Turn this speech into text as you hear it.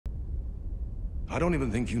I don't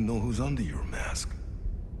even think you know who's under your mask,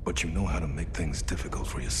 but you know how to make things difficult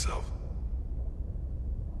for yourself.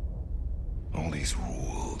 All these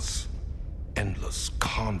rules, endless,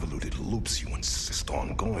 convoluted loops you insist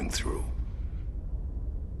on going through.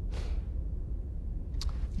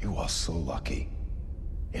 You are so lucky,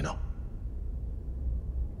 you know?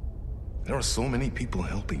 There are so many people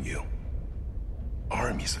helping you.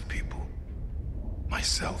 Armies of people.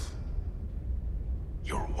 Myself.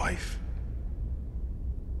 Your wife.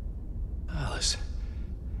 Alice.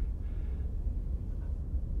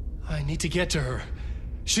 I need to get to her.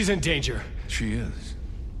 She's in danger. She is.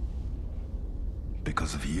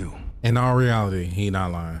 Because of you. In all reality, he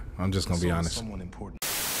not lying. I'm just gonna be honest. Someone important.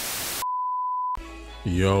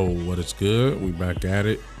 Yo, what is good? We back at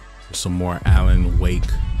it. Some more Alan Wake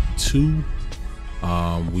 2.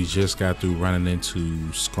 We just got through running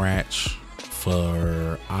into Scratch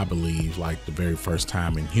for, I believe, like the very first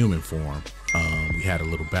time in human form. We had a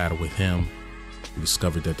little battle with him. We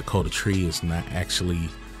discovered that the Dakota Tree is not actually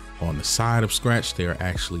on the side of Scratch. They're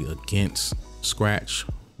actually against Scratch.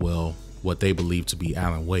 Well, what they believe to be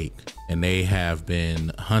Alan Wake. And they have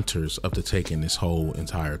been hunters up to taking this whole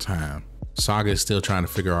entire time. Saga is still trying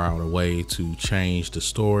to figure out a way to change the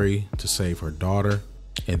story to save her daughter.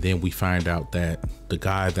 And then we find out that the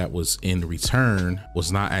guy that was in return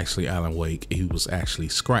was not actually Alan Wake. He was actually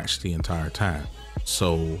Scratch the entire time.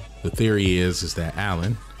 So the theory is that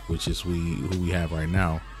Alan, which is who we have right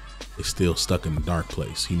now, is still stuck in the dark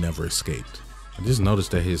place. He never escaped. I just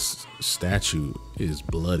noticed that his statue is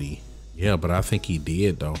bloody. Yeah, but I think he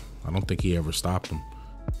did though. I don't think he ever stopped him.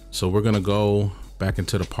 So we're gonna go back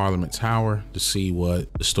into the Parliament Tower to see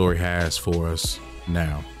what the story has for us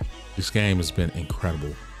now. This game has been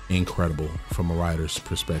incredible from a writer's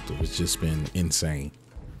perspective. It's just been insane.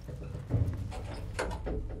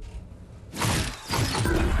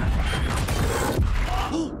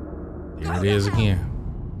 Here it is again.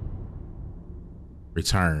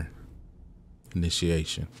 Return.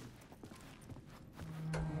 Initiation.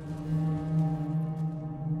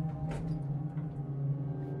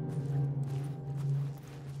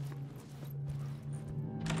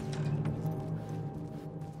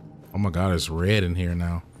 Oh my God, it's red in here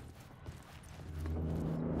now.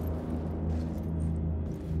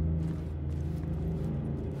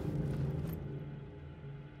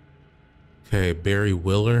 Okay, Barry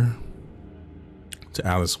Willer to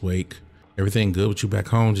Alice Wake. Everything good with you back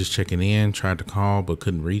home? Just checking in, tried to call, but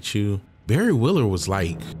couldn't reach you. Barry Willer was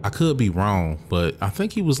like, I could be wrong, but I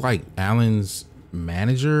think he was like Alan's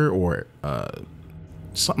manager or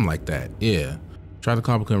something like that. Yeah. Tried to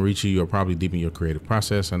call but couldn't reach you. You're probably deep in your creative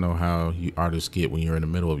process. I know how you artists get when you're in the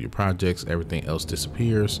middle of your projects. Everything else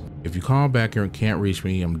disappears. If you call back and can't reach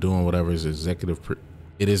me, I'm doing whatever it is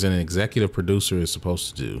an executive producer is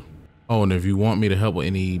supposed to do. Oh, and if you want me to help with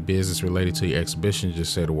any business related to your exhibition,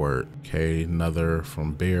 just say the word. Okay, another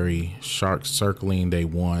from Barry. Sharks circling. They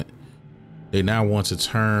now want to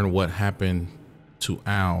turn what happened to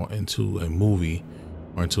Al into a movie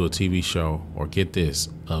or into a TV show, or get this,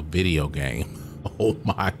 a video game. Oh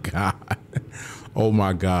my God. Oh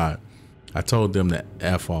my God. I told them to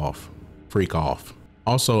F off, freak off.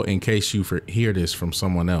 Also, in case you hear this from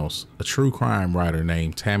someone else, a true crime writer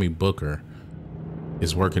named Tammy Booker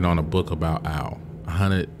is working on a book about Al. I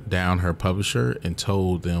hunted down her publisher and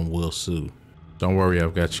told them we'll sue. Don't worry,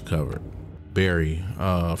 I've got you covered. Barry,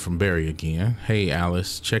 from Barry again. Hey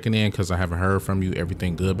Alice, checking in because I haven't heard from you.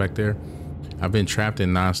 Everything good back there? I've been trapped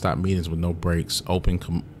in nonstop meetings with no breaks.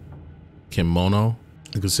 Open kimono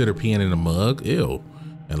and consider peeing in a mug. Ew.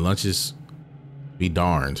 And lunches be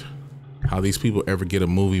darned. How these people ever get a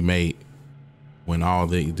movie made when all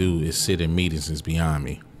they do is sit in meetings is beyond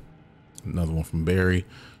me. Another one from Barry.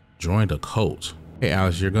 Joined a cult. Hey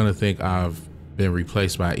Alice, you're gonna think I've been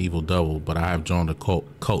replaced by an evil double, but I have joined a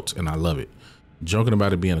cult and I love it. Joking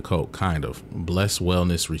about it being a cult, kind of. Blessed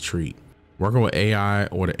Wellness Retreat. Working with AI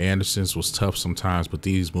or the Andersons was tough sometimes, but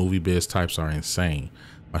these movie biz types are insane.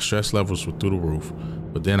 My stress levels were through the roof,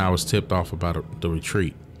 but then I was tipped off about the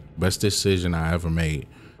retreat. Best decision I ever made.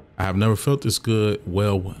 I have never felt this good,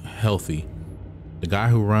 healthy. The guy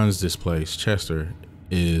who runs this place, Chester,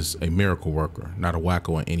 is a miracle worker, not a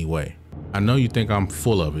wacko in any way. I know you think I'm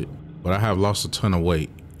full of it, but I have lost a ton of weight.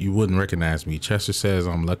 You wouldn't recognize me. Chester says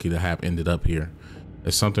I'm lucky to have ended up here.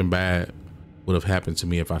 If something bad would have happened to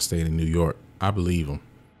me if I stayed in New York, I believe him.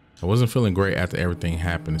 I wasn't feeling great after everything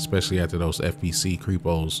happened, especially after those FBC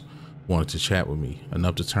creepos wanted to chat with me,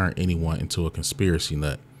 enough to turn anyone into a conspiracy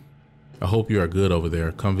nut. I hope you are good over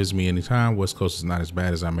there. Come visit me anytime. West Coast is not as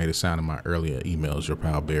bad as I made it sound in my earlier emails. Your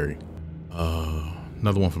pal Barry.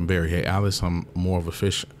 Another one from Barry. Hey Alice, I'm more of a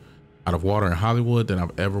fish out of water in Hollywood than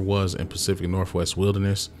I've ever was in Pacific Northwest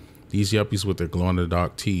wilderness. These yuppies with their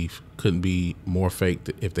glow-in-the-dark teeth couldn't be more fake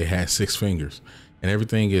if they had 6 fingers. And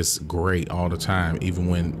everything is great all the time, even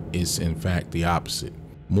when it's in fact the opposite.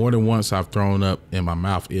 More than once I've thrown up in my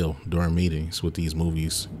mouth ill during meetings with these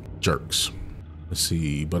movies jerks. Let's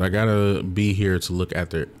see, but I gotta be here to look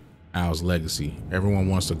after Al's legacy. Everyone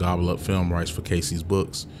wants to gobble up film rights for Casey's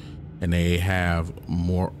books, and they have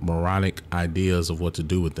more moronic ideas of what to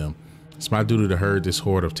do with them. It's my duty to herd this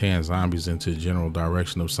horde of tan zombies into the general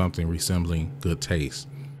direction of something resembling good taste.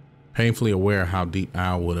 Painfully aware how deep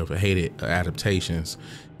Al would have hated adaptations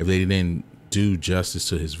if they didn't do justice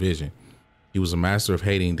to his vision. He was a master of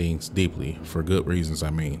hating things deeply, for good reasons,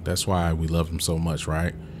 I mean. That's why we love him so much,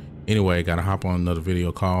 right? Anyway, gotta hop on another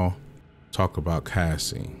video call, talk about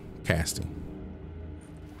casting.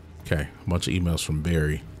 Okay, a bunch of emails from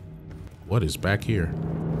Barry. What is back here?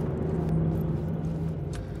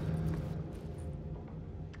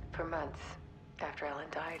 For months after Ellen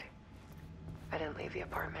died, I didn't leave the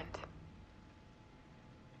apartment.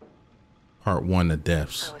 Part 1, the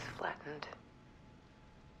deaths. I was flattened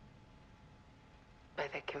by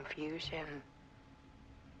the confusion,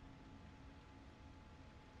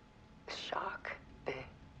 the shock,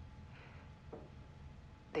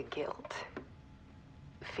 the guilt,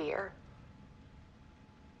 the fear.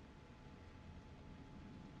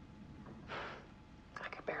 I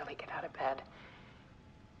could barely get out of bed.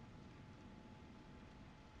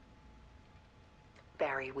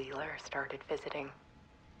 Barry Wheeler started visiting.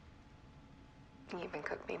 He even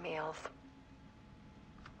cooked me meals.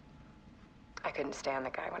 I couldn't stand the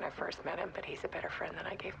guy when I first met him, but he's a better friend than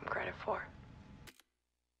I gave him credit for.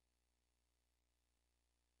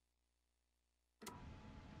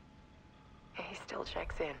 And he still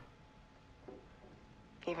checks in,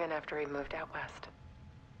 even after he moved out west.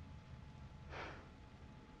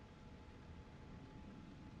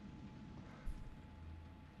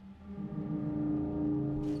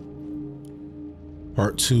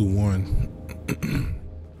 Part 2, 1.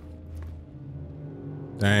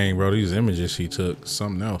 Dang, bro, these images she took,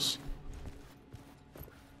 something else.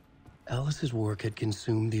 Alice's work had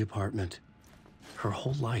consumed the apartment. Her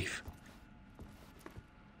whole life.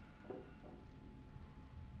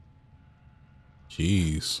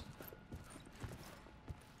 Jeez.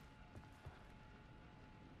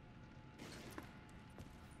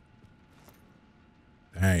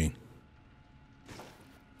 Dang.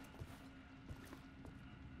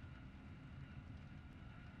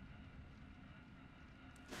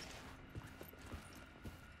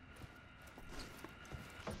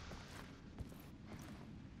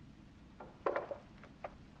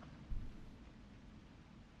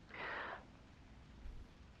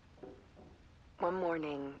 One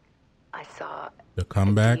morning, I saw The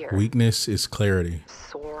comeback deer weakness is clarity.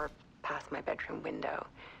 soar past my bedroom window.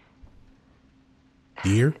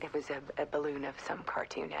 Deer? It was a balloon of some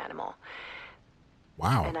cartoon animal.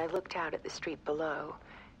 Wow. And I looked out at the street below,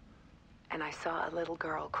 and I saw a little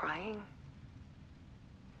girl crying.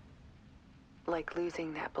 Like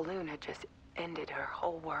losing that balloon had just ended her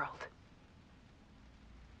whole world.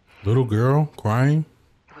 Little girl crying?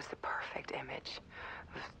 It was the perfect image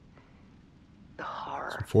of the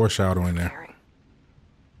horror. Some foreshadowing there. Caring.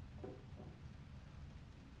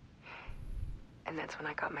 And that's when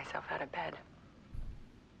I got myself out of bed.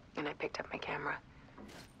 And I picked up my camera.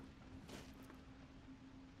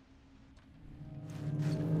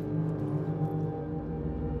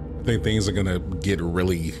 I think things are gonna get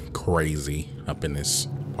really crazy up in this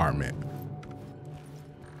apartment.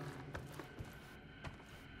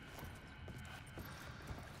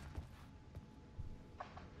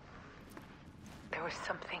 There was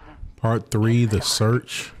something. Part 3, the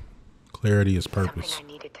search. Clarity is Something purpose. I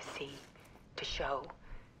needed to see, to show.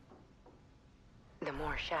 The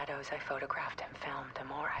more shadows I photographed and filmed, the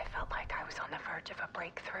more I felt like I was on the verge of a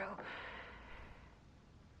breakthrough.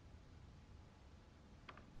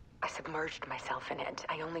 I submerged myself in it.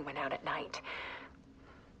 I only went out at night.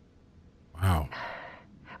 Wow.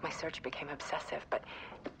 My search became obsessive, but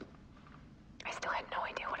I still had no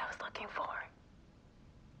idea what I was looking for.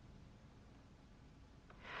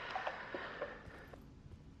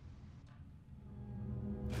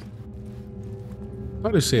 I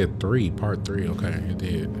thought it said 3, part 3. Okay, it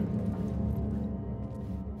did.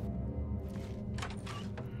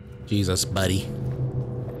 Jesus, buddy.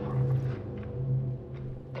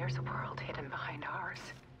 There's a world hidden behind ours.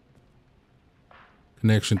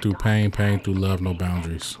 Connection through pain, pain through love, no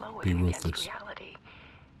boundaries. Be Flowing against ruthless. reality.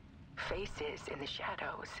 Faces in the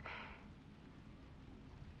shadows.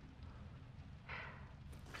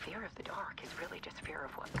 Fear of the dark is really just fear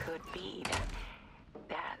of what could be.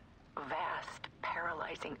 That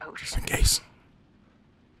freezing ocean. Just in case.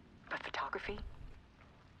 But photography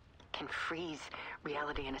can freeze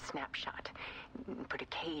reality in a snapshot, put a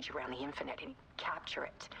cage around the infinite and capture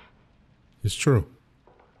it. It's true.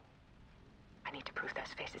 I need to prove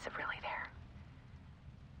those faces are really there.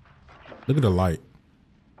 Look at the light.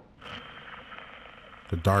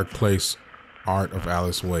 The Dark Place Art of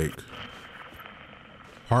Alice Wake.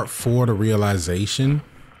 Part 4, The Realization.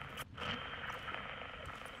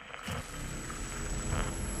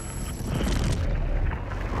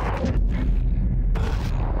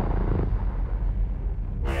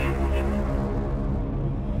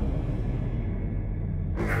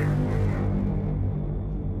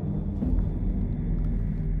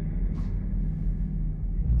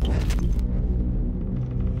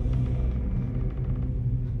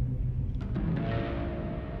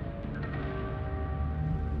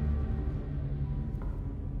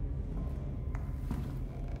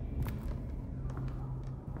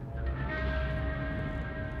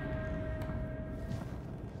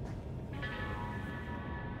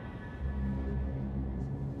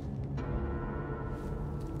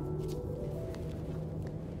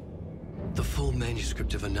 The full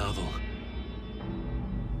manuscript of a novel.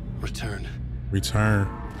 Return. Return.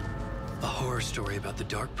 A horror story about the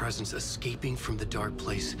dark presence escaping from the dark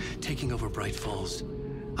place, taking over Bright Falls.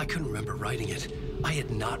 I couldn't remember writing it. I had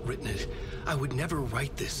not written it. I would never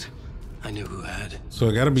write this. I knew who had. So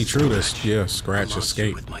it gotta be true that, yeah, Scratch A monster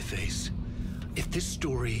escaped. with my face. If this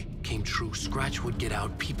story came true, Scratch would get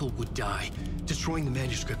out, people would die. Destroying the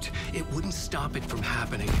manuscript, it wouldn't stop it from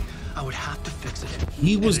happening. I would have to fix it.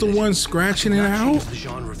 He was the one scratching it I could not out? change the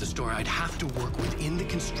genre of the story. I'd have to work within the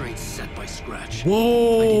constraints set by Scratch.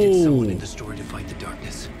 Whoa. I needed someone in the story to fight the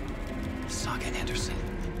darkness. Saga Anderson.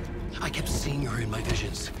 I kept seeing her in my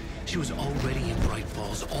visions. She was already in Bright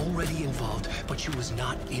Falls, already involved, but she was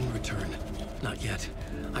not in Return. Not yet.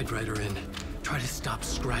 I'd write her in. Try to stop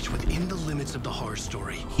Scratch within the limits of the horror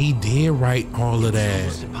story. He did write all of It that.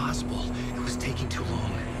 was impossible. It was taking too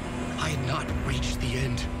long. I had not reached the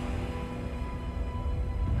end.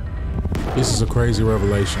 This is a crazy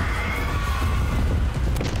revelation.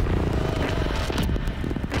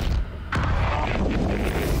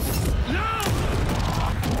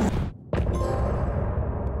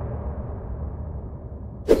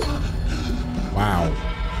 Wow.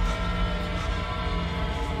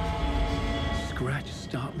 Scratch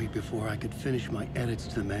stopped me before I could finish my edits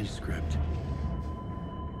to the manuscript.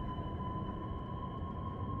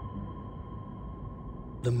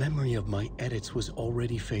 The memory of my edits was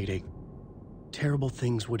already fading. Terrible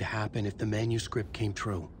things would happen if the manuscript came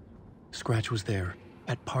true. Scratch was there,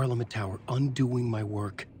 at Parliament Tower, undoing my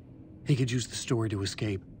work. He could use the story to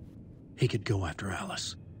escape. He could go after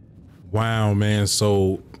Alice. Wow, man.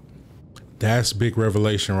 So that's big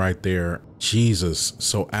revelation right there. Jesus.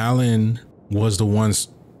 So Alan was the ones,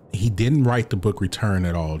 he didn't write the book Return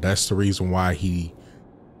at all. That's the reason why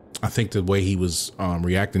I think the way he was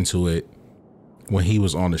reacting to it when he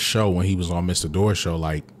was on the show, when he was on Mr. Door show,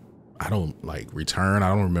 like, I don't like Return. I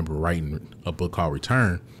don't remember writing a book called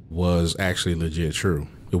Return, was actually legit true.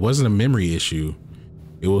 It wasn't a memory issue.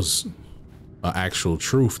 It was an actual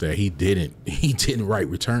truth that he didn't write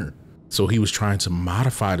Return. So he was trying to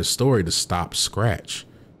modify the story to stop Scratch.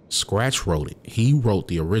 Scratch wrote it. He wrote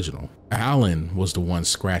the original. Alan was the one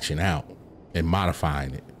scratching out and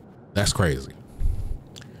modifying it. That's crazy.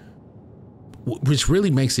 Which really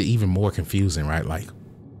makes it even more confusing, right? Like,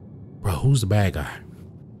 bro, who's the bad guy?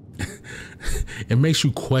 It makes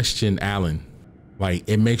you question Alan. Like,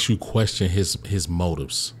 it makes you question his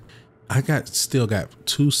motives. I still got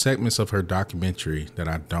 2 segments of her documentary that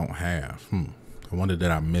I don't have. I wonder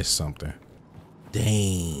did I miss something?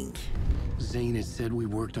 Dang. Zane had said we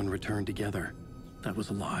worked on Return together. That was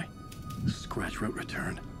a lie. Scratch wrote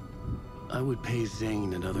Return. I would pay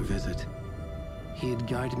Zane another visit. He had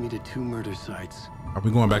guided me to 2 murder sites. Are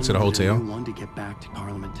we going back to the hotel? One to get back to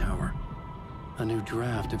Parliament Tower. A new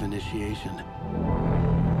draft of initiation.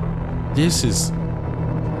 This is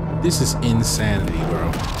insanity,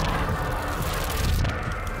 bro.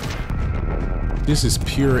 This is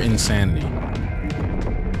pure insanity.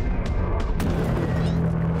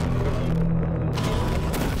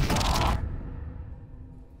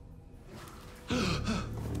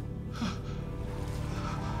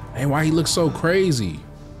 And why he looks so crazy?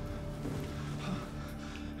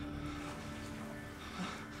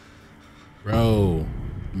 Bro,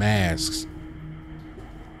 masks.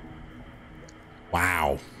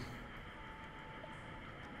 Wow.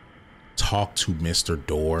 Talk to Mr.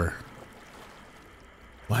 Door.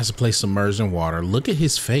 Why is the place submerged in water? Look at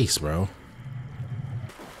his face, bro.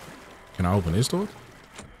 Can I open this door?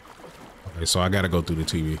 Okay, so I gotta go through the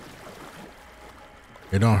TV.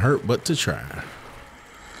 It don't hurt but to try.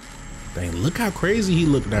 Dang, look how crazy he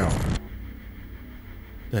looked now.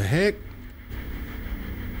 The heck?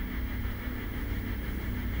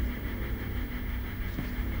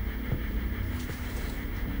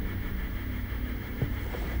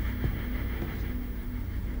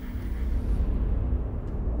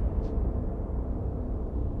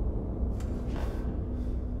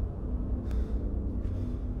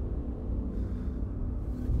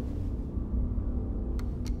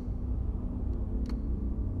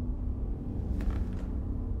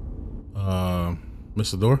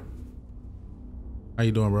 Mr. Door, how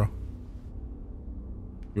you doing, bro?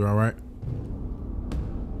 You all right?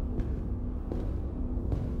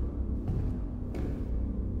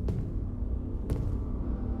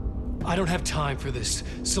 I don't have time for this,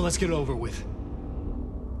 so let's get it over with.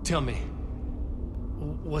 Tell me,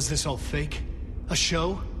 was this all fake? A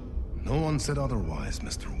show? No one said otherwise,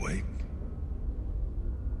 Mr. Wake.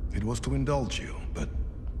 It was to indulge you, but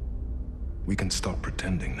we can stop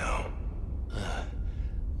pretending now.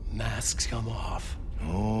 Masks come off.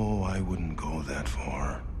 Oh, I wouldn't go that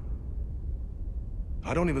far.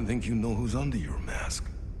 I don't even think you know who's under your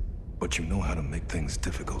mask, but you know how to make things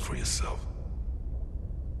difficult for yourself.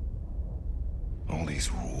 All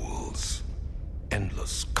these rules,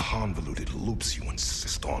 endless, convoluted loops you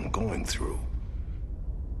insist on going through.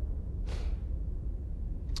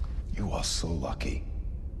 You are so lucky,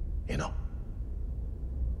 you know.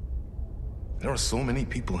 There are so many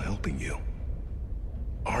people helping you.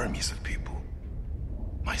 Armies of people.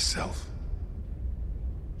 Myself.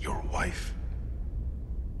 Your wife.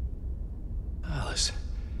 Alice.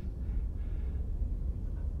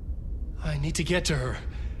 I need to get to her.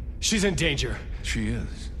 She's in danger. She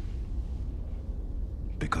is.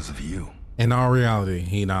 Because of you. In all reality,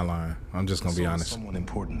 he not lying. I'm just gonna be honest. Someone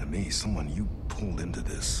important to me, someone you pulled into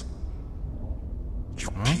this. You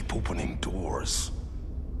keep opening doors.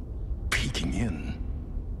 Peeking in.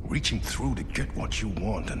 Reaching through to get what you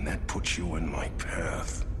want, and that puts you in my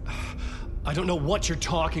path. I don't know what you're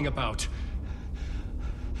talking about.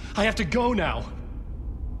 I have to go now.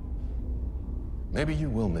 Maybe you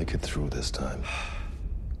will make it through this time.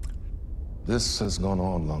 This has gone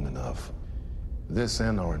on long enough. This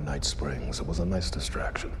and our Night Springs. It was a nice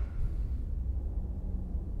distraction.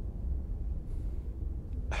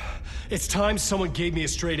 It's time someone gave me a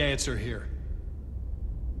straight answer here.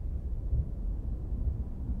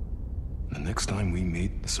 The next time we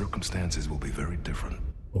meet, the circumstances will be very different.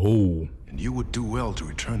 Oh. And you would do well to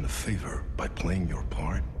return the favor by playing your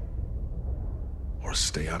part. Or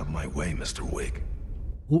stay out of my way, Mr. Wake.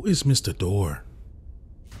 Who is Mr. Door?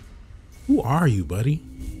 Who are you, buddy?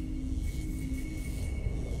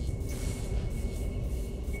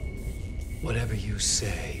 Whatever you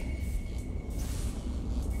say.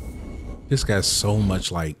 This guy's so much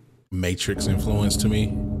like Matrix influence to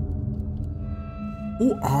me.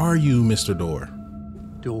 Who are you, Mr. Door?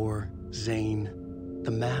 Door, Zane, the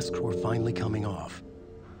masks were finally coming off.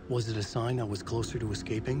 Was it a sign I was closer to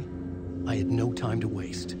escaping? I had no time to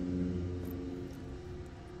waste.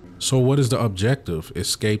 So what is the objective?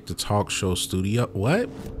 Escape the talk show studio? What?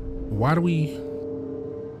 Why do we...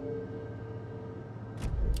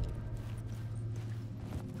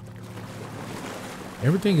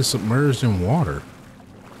 Everything is submerged in water.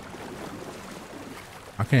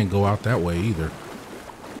 I can't go out that way either.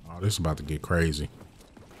 Oh, this is about to get crazy.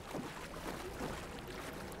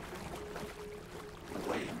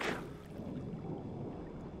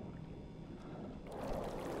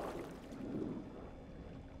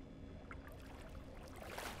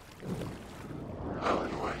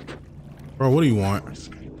 Bro, what do you want?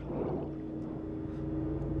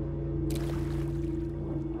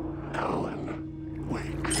 Alan, wake.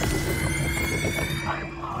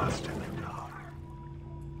 I'm lost in the dark.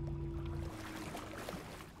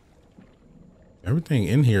 Everything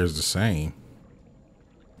in here is the same.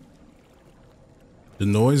 The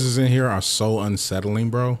noises in here are so unsettling,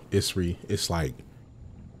 bro. It's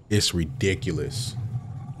ridiculous.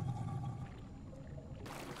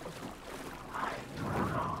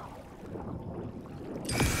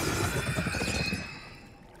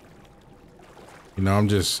 You know,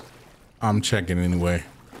 I'm checking anyway.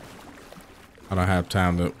 I don't have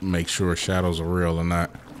time to make sure shadows are real or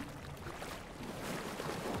not.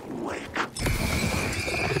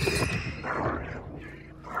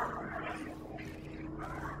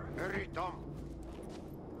 Hurry, Tom.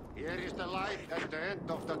 Here is the light at the end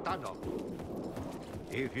of the tunnel.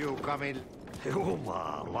 If you come in...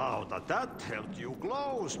 Jumalauta, that held you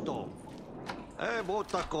close, Tom.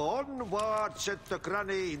 Mutta onwards set the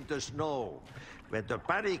granny in the snow. When the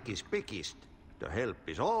panic is biggest, the help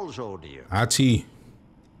is also near. IT.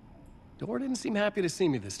 Door didn't seem happy to see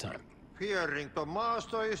me this time. Fearing the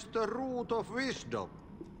master is the root of wisdom.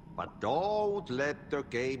 But don't let the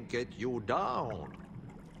game get you down.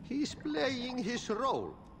 He's playing his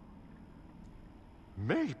role.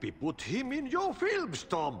 Maybe put him in your films,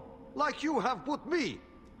 Tom, like you have put me.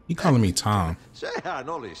 He calling me Tom. Sehän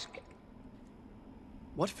olis.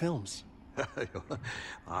 What films?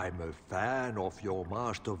 I'm a fan of your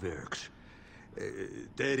masterworks.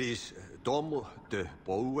 There is Tom the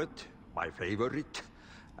Poet, my favorite,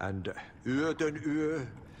 and Yö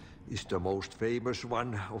is the most famous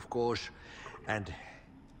one, of course. And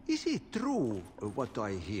is it true what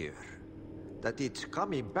I hear, that it's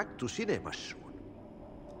coming back to cinemas soon?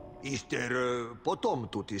 Is there a bottom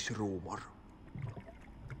to this rumor?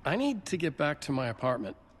 I need to get back to my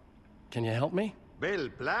apartment. Can you help me? Well,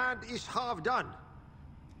 plan is half done.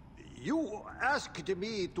 You asked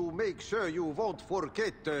me to make sure you won't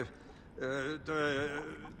forget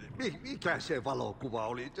mikä se valokuva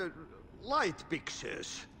oli? The light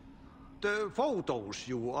pictures. The photos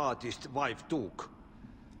your artist wife took.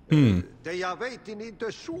 They are waiting in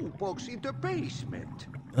the shoebox in the basement.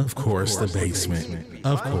 Of course, the basement.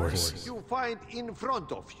 Of course. You find in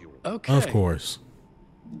front of you. Okay. Of course.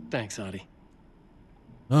 Thanks, Adi.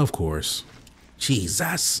 Of course.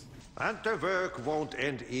 Jesus. And the work won't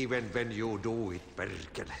end even when you do it,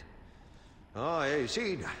 perkele. Ei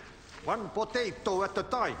siinä. One potato at a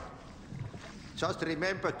time. Just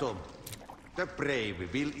remember, Tom, the brave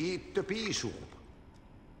will eat the pea soup.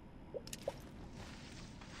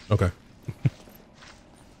 Okay.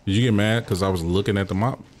 Did you get mad because I was looking at the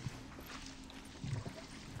mop?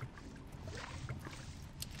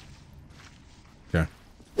 Okay.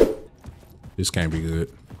 This can't be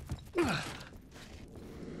good.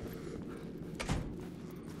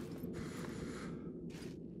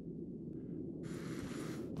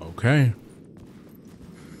 Okay.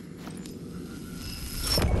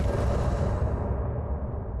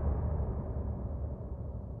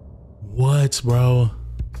 What, bro?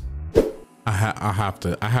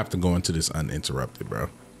 I have to go into this uninterrupted, bro.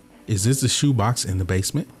 Is this the shoebox in the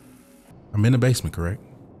basement? I'm in the basement, correct?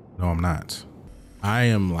 No, I'm not. I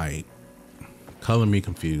am like color me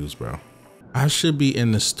confused, bro. I should be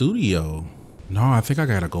in the studio. No, I think I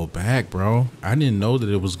gotta go back, bro. I didn't know that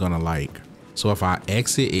it was gonna like, so if I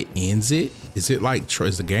exit, it ends it. Is it like,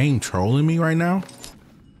 is the game trolling me right now?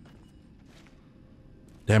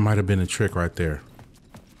 That might have been a trick right there.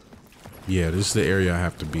 Yeah, this is the area I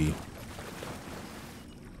have to be.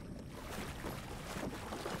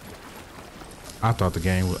 I thought the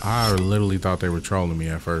game was, I literally thought they were trolling me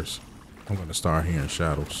at first. I'm gonna start hearing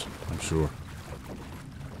shadows, I'm sure.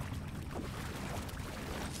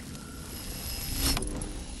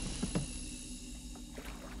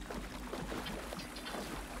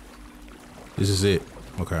 This is it.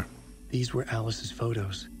 Okay. These were Alice's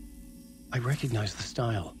photos. I recognized the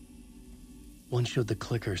style. One showed the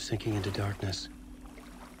clicker sinking into darkness.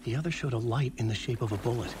 The other showed a light in the shape of a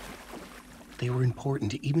bullet. They were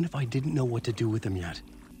important even if I didn't know what to do with them yet.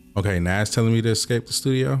 Okay, now it's telling me to escape the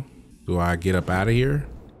studio. Do I get up out of here?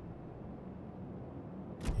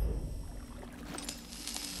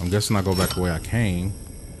 I'm guessing I go back the way I came.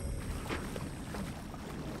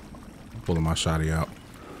 I'm pulling my shotty out.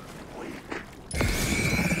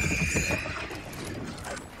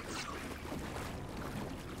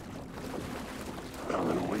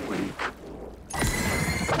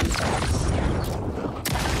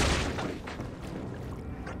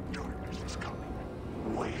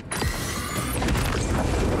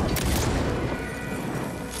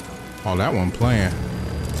 Oh, that one playing.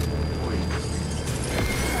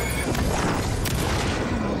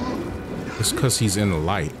 It's because he's in the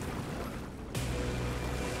light.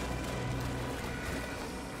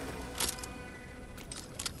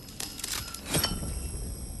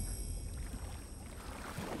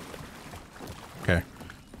 Okay.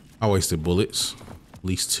 I wasted bullets. At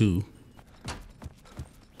least 2.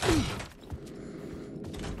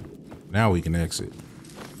 Now we can exit.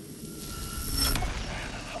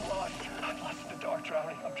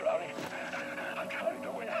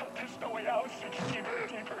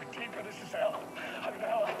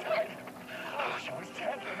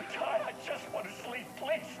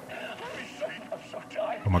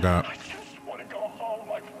 Oh my God. I just want to go home.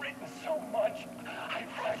 I've written so much. I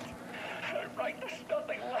write. There's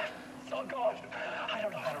nothing left. It's all gone. I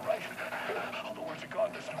don't know how to write. All the words are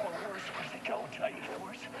gone. There's no more words. Where do they go? Did I eat the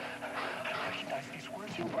words? I recognize these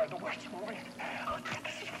words. Who are the words moving? Oh,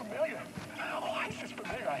 this is familiar. Oh, why is this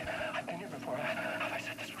familiar? I've been here before. Have I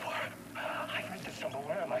said this before? I've read this somewhere.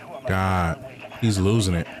 Where am I? Who am I? God. He's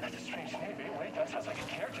losing it. That's a strange name. Wait, that sounds like a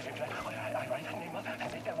character name. I write that name up. I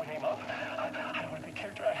make that one name up. I don't want to be a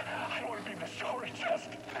character. I don't want to be the story just.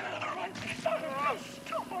 Write the story.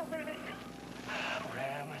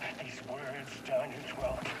 Ram these words down your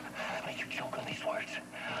throat. Like you choke on these words.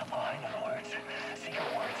 Oh, I know the words.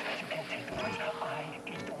 Secret words. You can't take the words. I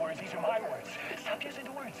eat the words. These are my words. Stop using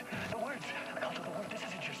the words. The words. Come to the word. This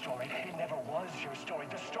isn't your story. It never was your story.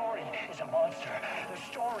 The story is a monster. The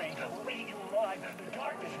story will eat you alive. The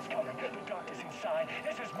darkness is coming. The darkness inside.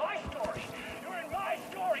 This is my story. You're in my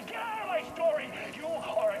story. Get out of my story. You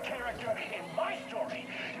are a character in my story.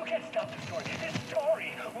 You can't stop the story. This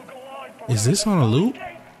story will go on forever. Is this on a loop?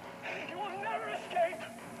 You will never escape.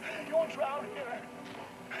 You will drown here.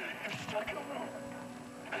 You're stuck in a room.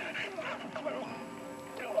 You don't have a clue.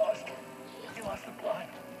 You're lost. You lost the plot.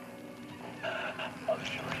 I'll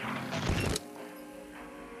show you.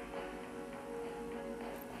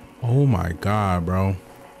 Oh my God, bro.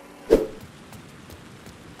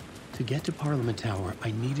 To get to Parliament Tower,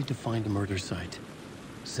 I needed to find a murder site.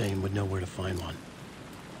 Zane would know where to find one.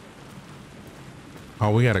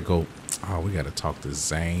 Oh, we gotta go. Oh, we gotta talk to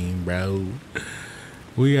Zane, bro.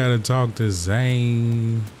 We gotta talk to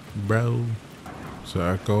Zane, bro. So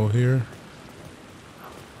I go here.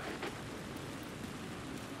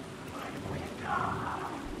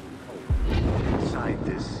 Inside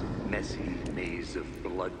this messy maze of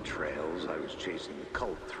blood trails I was chasing the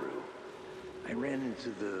cult through, I ran into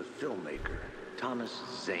the filmmaker, Thomas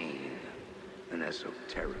Zane, an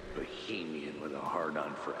esoteric bohemian with a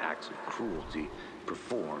hard-on for acts of cruelty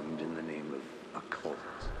performed in the name of occult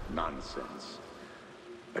nonsense.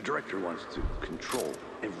 A director wants to control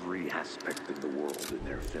every aspect of the world in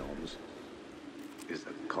their films. Is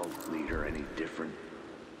the cult leader any different?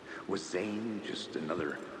 Was Zane just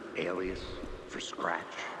another alias for Scratch?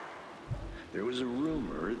 There was a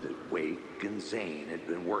rumor that Wake and Zane had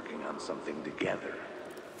been working on something together.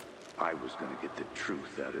 I was going to get the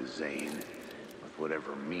truth out of Zane with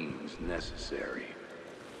whatever means necessary.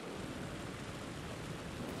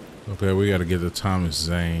 Okay, we gotta get to Thomas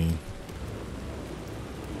Zane.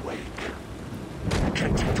 Wake.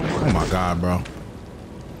 Oh my God, bro.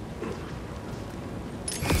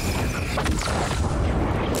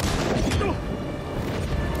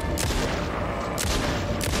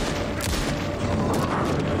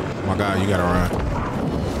 Oh my God, you gotta run.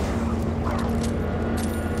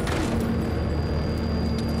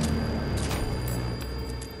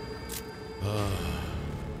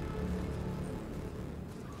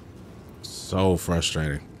 So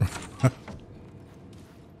frustrating.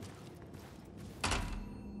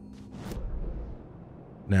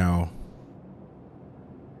 Now,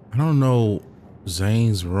 I don't know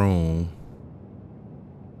Zane's room.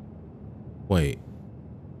 Wait.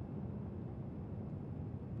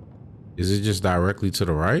 Is it just directly to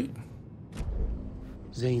the right?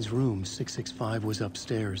 Zane's room, 665, was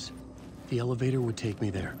upstairs. The elevator would take me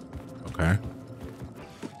there. Okay.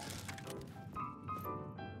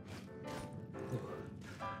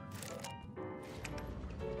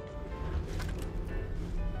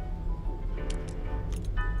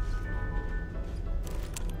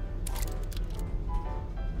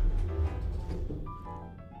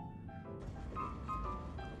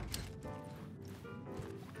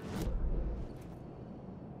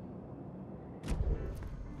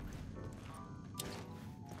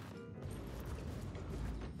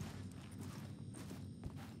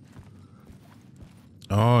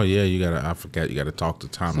 Oh yeah, you gotta. I forgot. You gotta talk to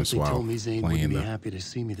Thomas Something while told me Zane playing wouldn't be the. happy to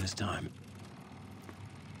see me this time.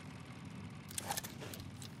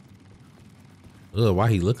 Ugh, why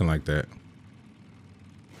he looking like that?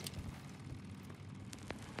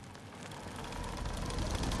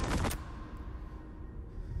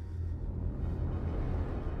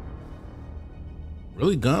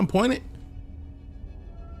 Really, gun pointed?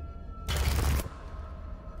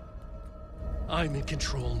 I'm in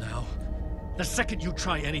control now. The second you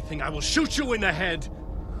try anything, I will shoot you in the head.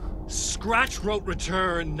 Scratch wrote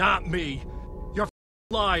Return, not me. You're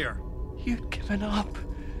a liar. You'd given up.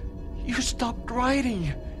 You stopped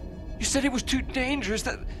writing. You said it was too dangerous,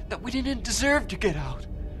 that we didn't deserve to get out.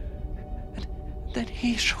 And then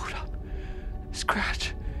he showed up.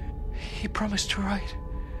 Scratch. He promised to write.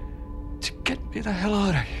 To get me the hell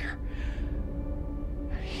out of here.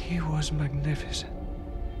 He was magnificent.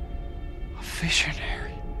 A visionary.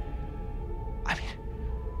 I mean,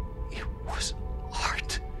 it was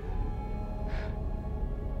art.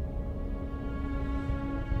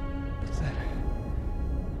 Then,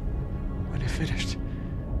 when he finished,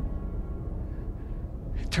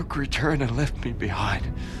 he took Return and left me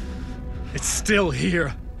behind. It's still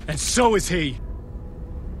here, and so is he.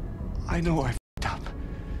 I know I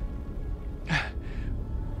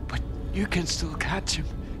You can still catch him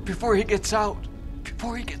before he gets out,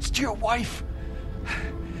 before he gets to your wife.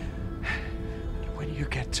 When you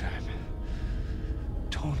get to him,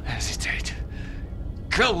 don't hesitate.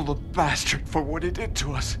 Kill the bastard for what he did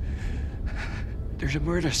to us. There's a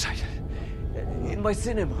murder site in my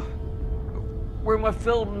cinema where my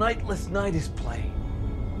film Nightless Night is playing.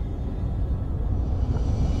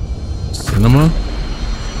 Cinema?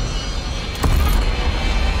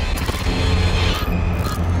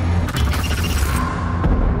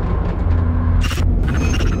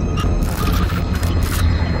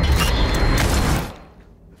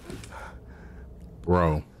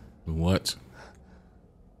 Bro, what?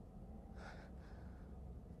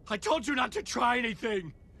 I told you not to try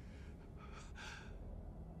anything!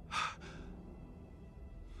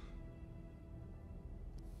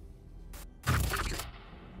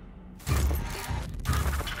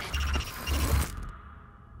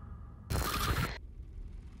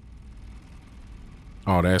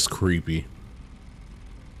 Oh, that's creepy.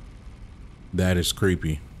 That is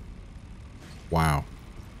creepy. Wow.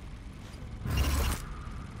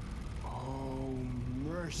 Oh,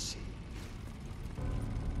 mercy.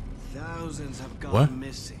 Thousands have gone What?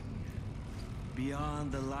 missing.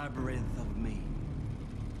 Beyond the labyrinth of me.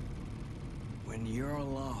 When you're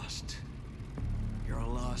lost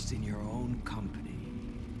in your own company.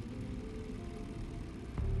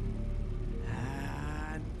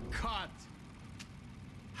 And cut!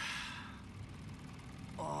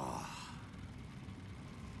 Oh.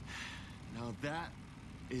 Now that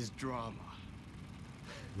is drama.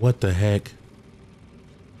 What the heck?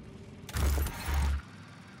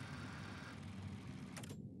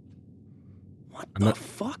 What the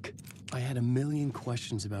fuck? I had a million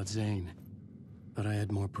questions about Zane, but I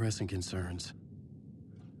had more pressing concerns.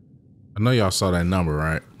 I know y'all saw that number,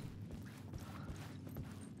 right?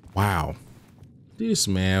 Wow. This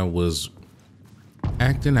man was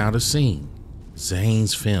acting out a scene.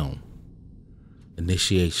 Zane's film.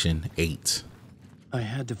 Initiation 8. I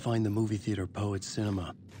had to find the movie theater Poets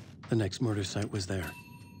Cinema. The next murder site was there.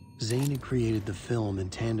 Zane had created the film in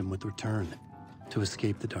tandem with Return to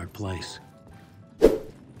escape the dark place.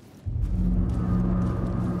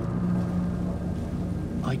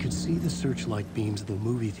 I could see the searchlight beams of the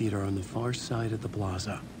movie theater on the far side of the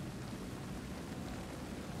plaza.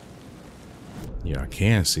 Yeah, I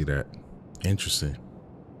can see that. Interesting.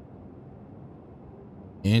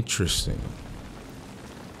 Interesting.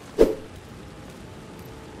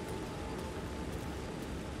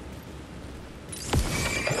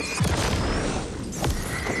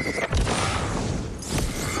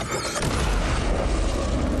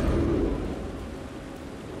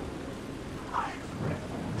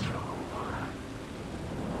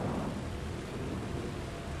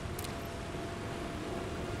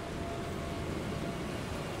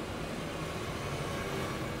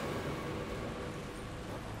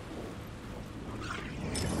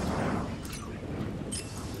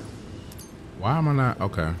 Why am I not?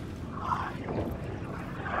 Okay.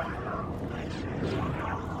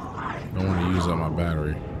 Don't want to use up my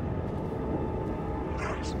battery.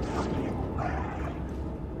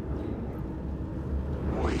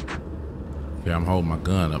 Yeah, I'm holding my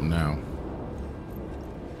gun up now.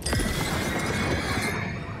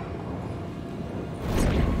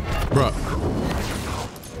 Bruh.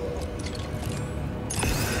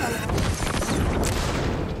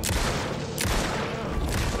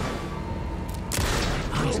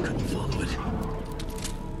 Eyes couldn't follow it.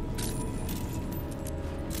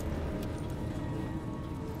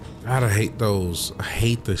 God, I hate those. I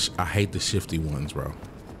hate the shifty ones, bro.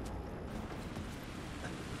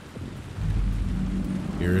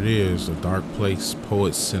 Here it is, a dark place,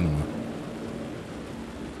 Poets Cinema.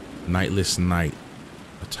 Nightless Night,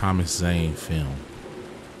 a Thomas Zane film.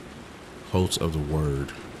 Quotes of the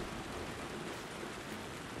word.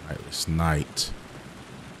 Nightless Night.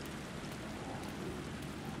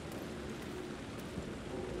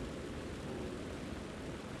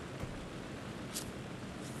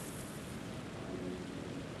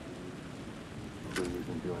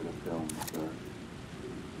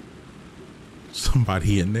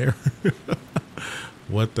 Somebody in there.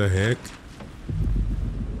 What the heck?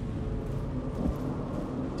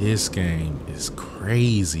 This game is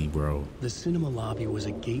crazy, bro. The cinema lobby was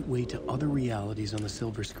a gateway to other realities on the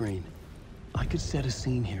silver screen. I could set a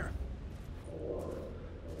scene here.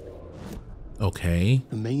 Okay.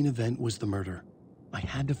 The main event was the murder. I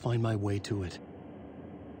had to find my way to it.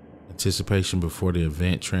 Anticipation before the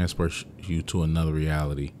event transfers you to another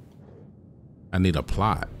reality. I need a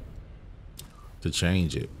plot to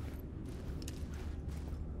change it.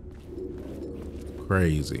 The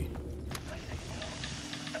Crazy.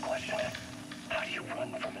 question is,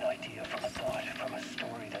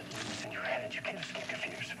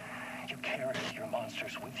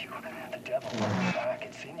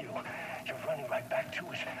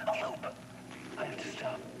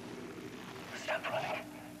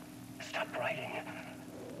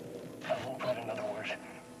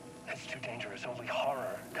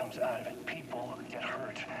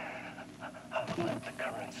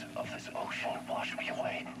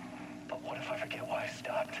 forget why I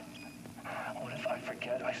stopped? What if I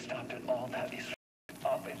forget I stopped it all? That is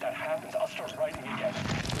up. If that happens, I'll start writing again.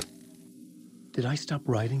 Did I stop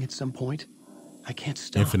writing at some point? I can't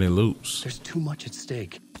stop. Infinite loops. There's too much at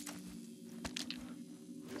stake.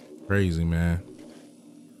 Crazy, man.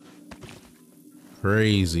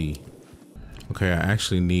 Crazy. Okay, I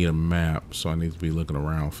actually need a map, so I need to be looking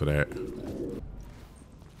around for that.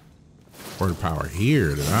 Word of power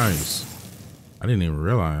here, nice. I didn't even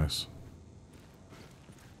realize.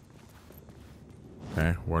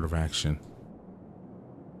 Okay, word of action.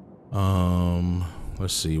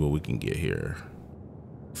 Let's see what we can get here.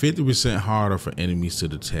 50% harder for enemies to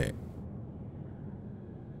detect.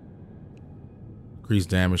 Increase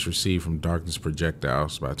damage received from darkness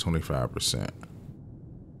projectiles by 25%.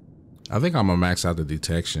 I think I'm gonna max out the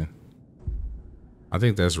detection. I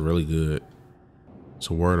think that's really good.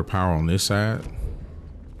 So word of power on this side.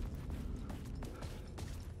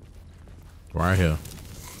 Right here.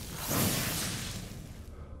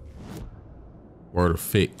 Word of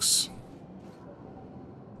fix.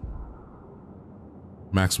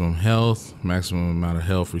 Maximum health, maximum amount of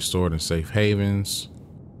health restored in safe havens.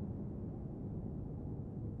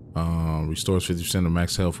 Restores 50% of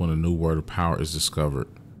max health when a new word of power is discovered.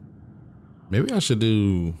 Maybe I should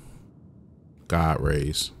do God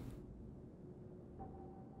Rays.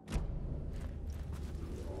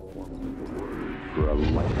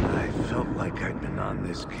 I felt like I'd been on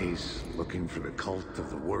this case looking for the cult of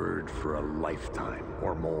the word for a lifetime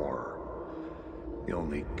or more. The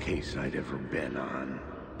only case I'd ever been on.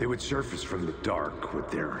 They would surface from the dark with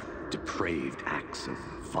their depraved acts of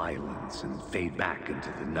violence and fade back into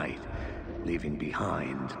the night, leaving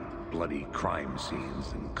behind bloody crime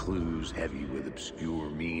scenes and clues heavy with obscure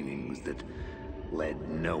meanings that led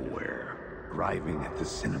nowhere. Arriving at the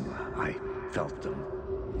cinema, I felt a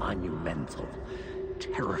monumental,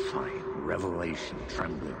 terrifying revelation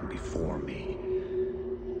trembling before me,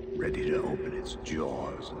 ready to open its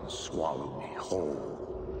jaws and swallow me whole.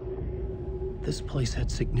 This place had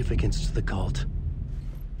significance to the cult.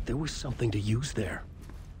 There was something to use there.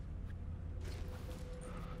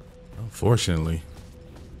 Unfortunately,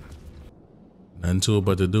 nothing to it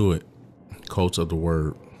but to do it. Cult of the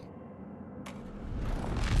word.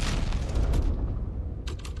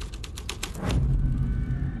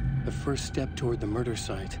 The first step toward the murder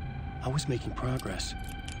site. I was making progress.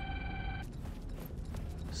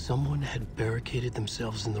 Someone had barricaded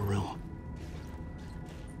themselves in the room.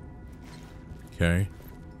 Okay.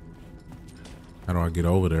 How do I get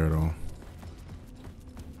over there though?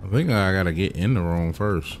 I think I gotta get in the room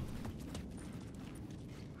first.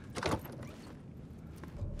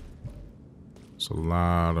 There's a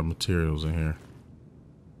lot of materials in here.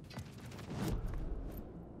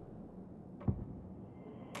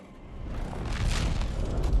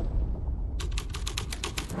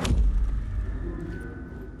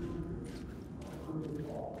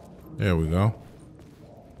 There we go.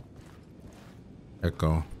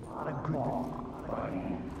 Echo.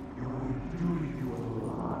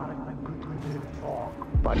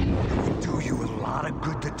 Buddy, do you a lot of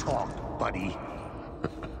good to talk, buddy.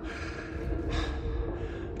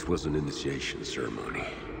 It was an initiation ceremony.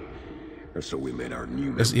 Or so we made our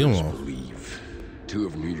new That's members emo. believe. Two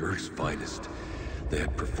of New York's finest. They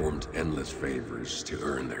had performed endless favors to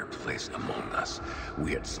earn their place among us.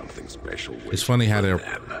 We had something special. It's funny how they're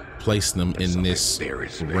them. placing them in this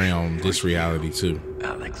realm, this reality too.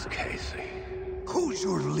 Alex Casey. Who's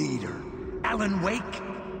your leader? Alan Wake?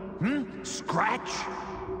 Scratch?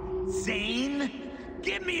 Zane?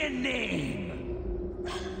 Give me a name!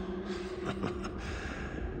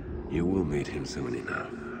 You will meet him soon enough.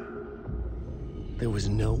 There was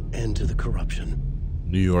no end to the corruption.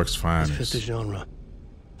 New York's It fit finest. the genre,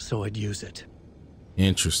 so I'd use it.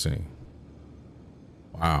 Interesting.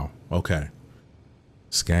 Wow. Okay.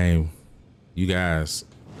 This game, you guys,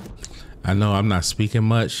 I know I'm not speaking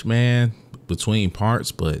much, man, between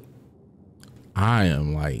parts, but I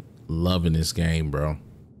am like loving this game, bro.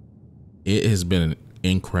 It has been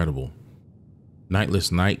incredible.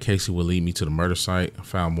 Nightless night, Casey will lead me to the murder site. I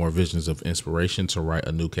found more visions of inspiration to write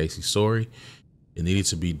a new Casey story. It needed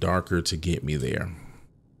to be darker to get me there.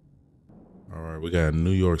 All right, we got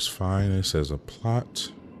New York's finest as a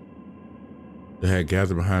plot. They had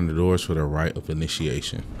gathered behind the doors for their rite of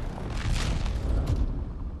initiation.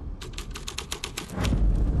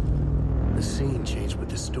 The scene changed with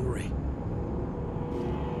this story.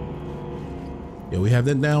 Yeah, we have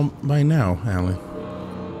that down by now, Alan.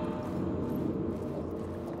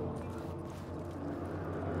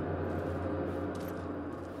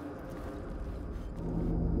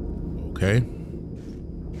 Okay.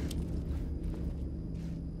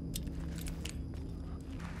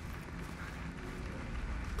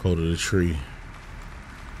 hold of the tree.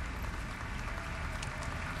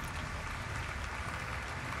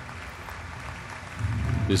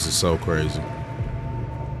 This is so crazy.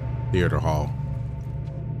 Theater hall.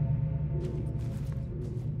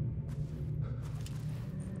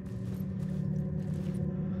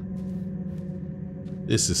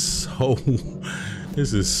 This is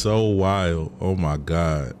so wild. Oh my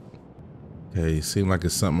God. Okay, it seems like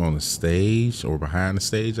it's something on the stage or behind the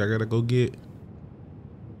stage I gotta go get.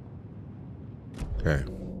 Okay.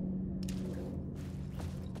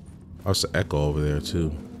 There's an echo over there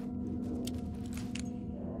too.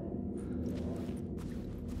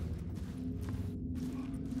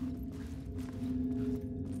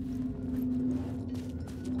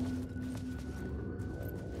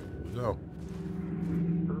 Go.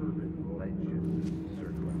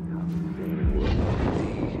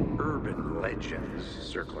 Urban legends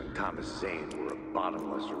circling Thomas Zane were a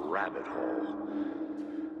bottomless rabbit hole.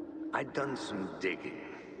 I'd done some digging.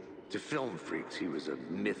 To film freaks, he was a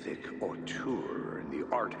mythic auteur in the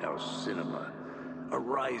art house cinema, a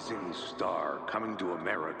rising star coming to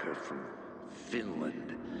America from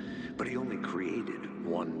Finland. But he only created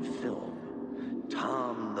one film,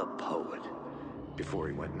 Tom the Poet, before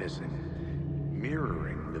he went missing,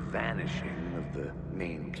 mirroring the vanishing of the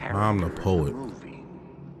main character Tom the Poet. in the movie,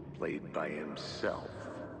 played by himself.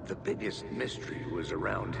 The biggest mystery was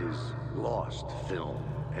around his lost film,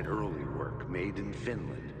 an early work made in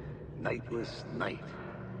Finland, Nightless Night,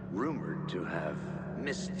 rumored to have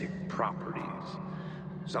mystic properties.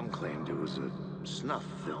 Some claimed it was a snuff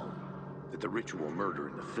film, that the ritual murder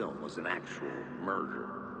in the film was an actual murder.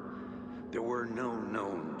 There were no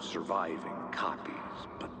known surviving copies,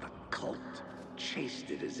 but the cult chased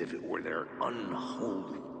it as if it were their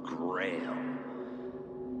unholy grail,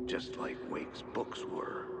 just like Wake's books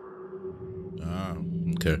were. Ah,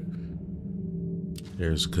 okay.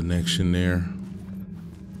 There's a connection there.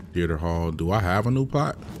 Theater hall. Do I have a new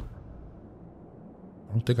plot?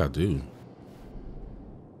 I don't think I do.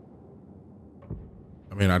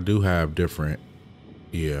 I mean, I do have different.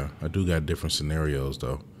 Yeah, I do got different scenarios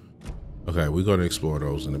though. Okay, we're gonna explore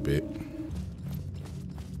those in a bit.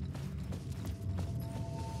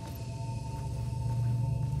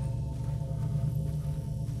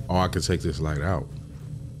 Oh, I can take this light out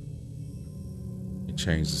and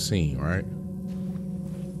change the scene, right?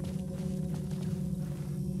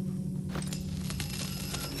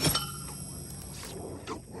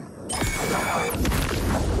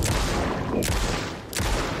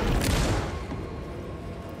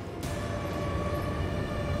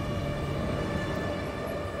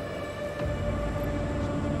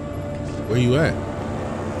 Where you at?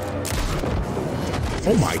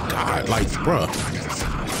 Oh my God, like, bruh.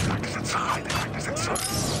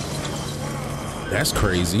 That's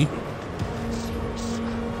crazy.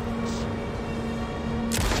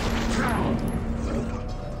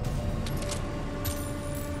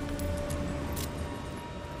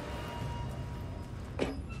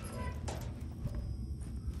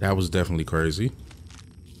 That was definitely crazy.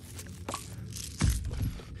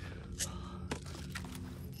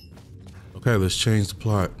 Okay, let's change the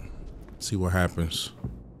plot. See what happens.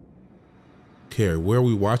 Okay, where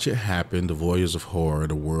we watch it happen, the voyeurs of horror,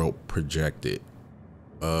 the world projected.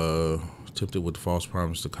 Tempted with false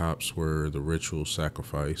promise, the cops were the ritual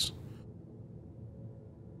sacrifice.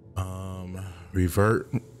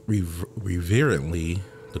 Reverently,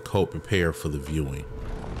 the cult prepared for the viewing.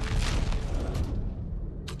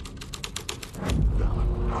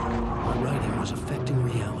 My writing was affecting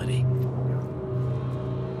reality.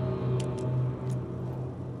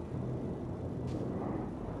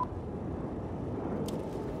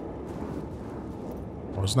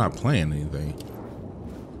 Oh, it's not playing anything.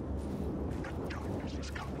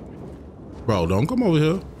 Bro, don't come over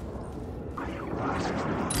here.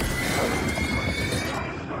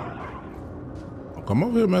 Don't come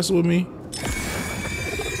over here messing with me.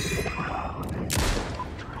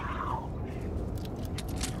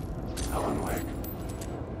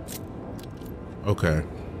 Okay.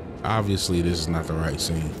 Obviously, this is not the right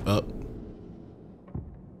scene. Up.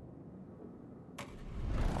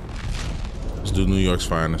 Let's do New York's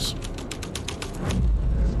finest.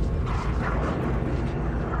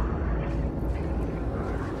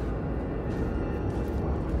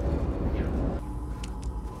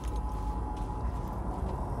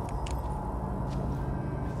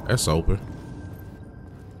 That's open.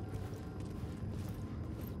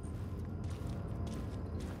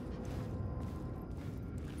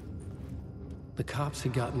 The cops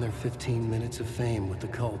had gotten their 15 minutes of fame with the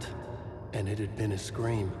cult, and it had been a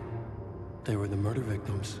scream. They were the murder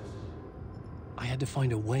victims. I had to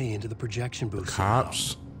find a way into the projection booth. The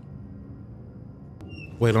cops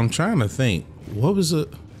Wait, I'm trying to think. What was it?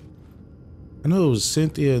 I know it was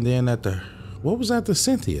Cynthia, and then what was after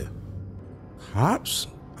Cynthia? Cops?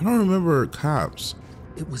 I don't remember cops.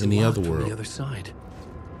 It was in the other from world. the other side.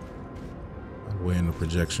 We're in the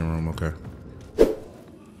projection room. Okay.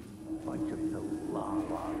 Bunch of the La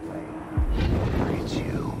La Land. It's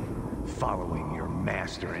you, following your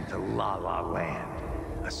master into La La Land.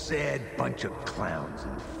 A sad bunch of clowns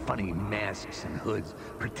in funny masks and hoods,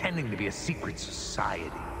 pretending to be a secret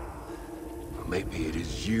society. Maybe it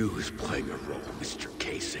is you who's playing a role, Mr.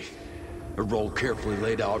 Casey. A role carefully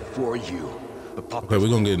laid out for you. Okay, we're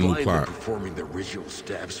gonna get a new plot. Performing the ritual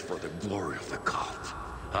steps for the glory of the cult.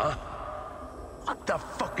 Huh? What the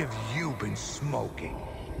fuck have you been smoking?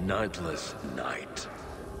 Nightless Night.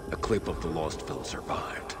 A clip of the lost film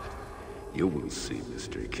survived. You will see,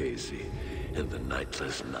 Mr. Casey. In the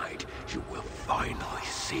Nightless Night, you will finally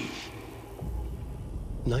see.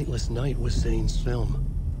 Nightless Night was Zane's film.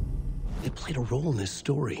 It played a role in this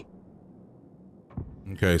story.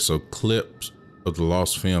 Okay, so clips of the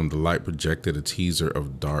lost film, the light projected a teaser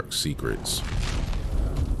of dark secrets.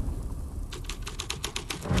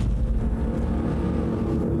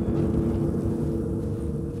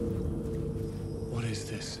 What is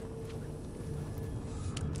this?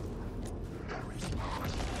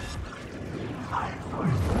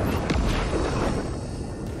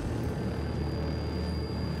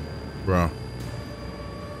 Bro.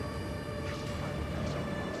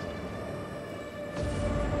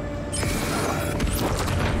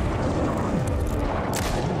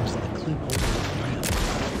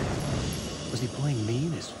 Was he playing me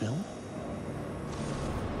in his film?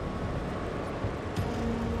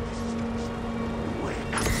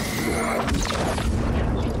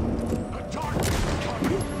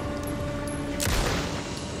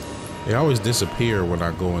 They always disappear when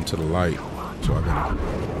I go into the light. So I gotta...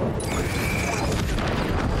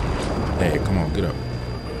 Hey, come on, get up.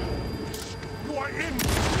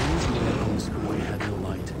 Had no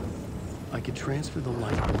light. I could transfer the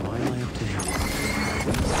light from my lamp to him.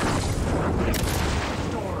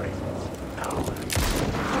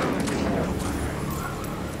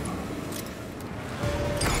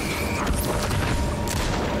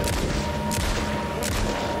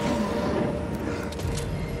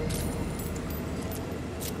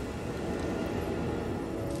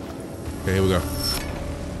 Okay, here we go.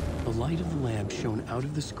 The light of the lamp shone out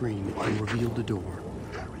of the screen and revealed the door.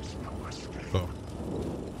 Go.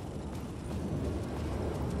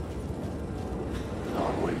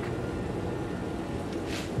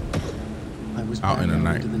 I was Out in the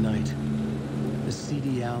night. into the night. The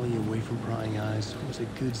seedy alley away from prying eyes was a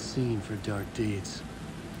good scene for dark deeds.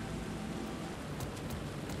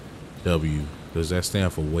 W. Does that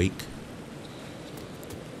stand for wake?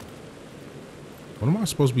 What am I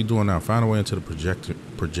supposed to be doing now? Find a way into the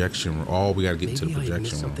projection room. Oh, we gotta get to the Maybe I projection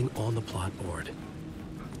missed room. something on the plot board.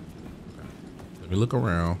 Let me look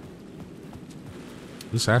around.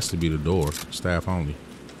 This has to be the door. Staff only.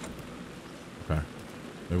 Okay.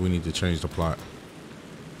 Maybe we need to change the plot.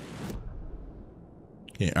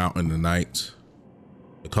 Okay, out in the night.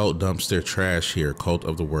 The cult dumps their trash here. Cult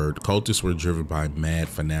of the word. Cultists were driven by mad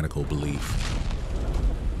fanatical belief.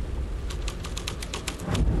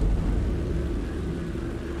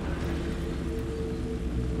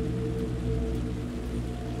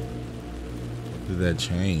 Did that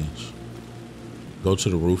change? Go to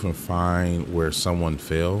the roof and find where someone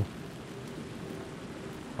fell.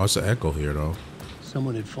 Oh, it's an echo here though.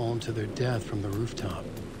 Someone had fallen to their death from the rooftop.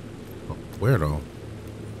 Where though?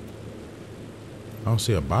 I don't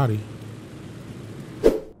see a body.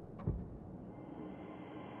 The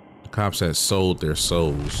cops had sold their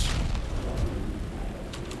souls.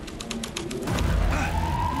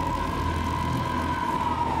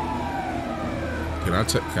 Can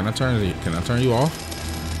I turn you off?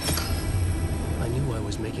 I knew I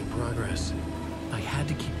was making progress. I had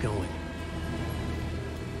to keep going.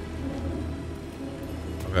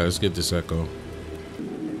 Okay, let's get this echo.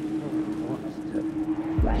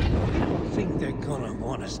 I don't think they're gonna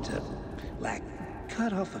want us to, like,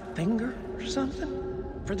 cut off a finger or something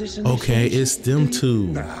for this initiation. Okay, it's them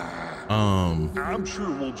two. I'm sure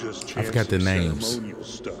we'll just I forgot their names.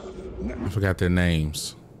 Stuff. I forgot their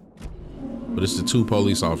names. But it's the two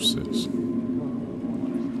police officers.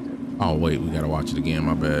 Oh wait, we gotta watch it again.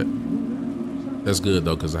 My bad. That's good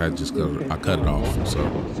though, cause I cut it off. So. I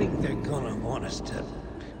don't think they're gonna want us to,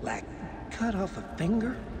 like, cut off a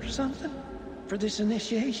finger or something for this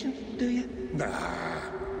initiation, do you? Nah,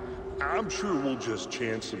 I'm sure we'll just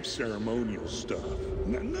chant some ceremonial stuff.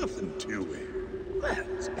 Nothing to it. Well,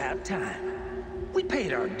 it's about time. We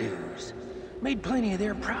paid our dues. Made plenty of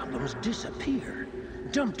their problems disappear.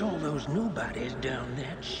 dumped all those nobodies down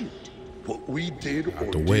that chute. What we did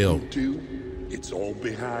or the well. didn't do, it's all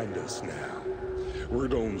behind us now. We're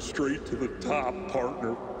going straight to the top,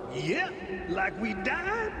 partner. Yep, like we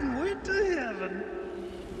died and went to heaven.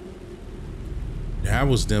 That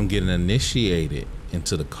was them getting initiated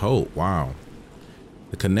into the cult. Wow.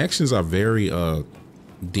 The connections are very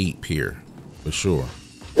deep here, for sure.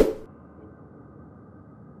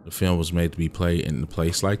 The film was made to be played in a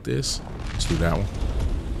place like this. Let's do that one.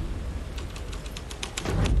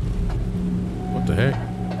 What the heck?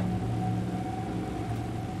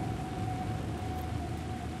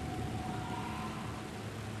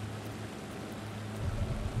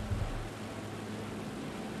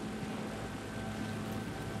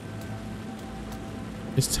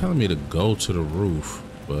 It's telling me to go to the roof,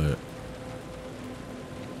 but...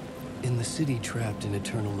 In the city trapped in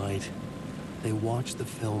eternal night, they watch the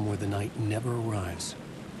film where the night never arrives,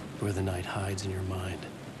 where the night hides in your mind.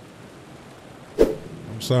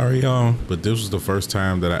 I'm sorry, y'all, but this was the first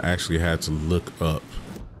time that I actually had to look up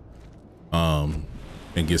and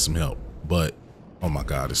get some help. But oh my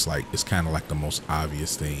god, it's kind of like the most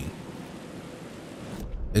obvious thing.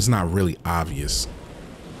 It's not really obvious.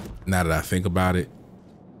 Now that I think about it,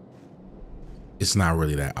 it's not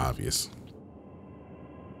really that obvious.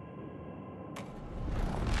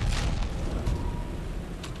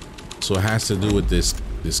 So it has to do with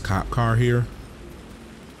this cop car here.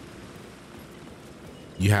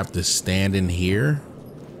 You have to stand in here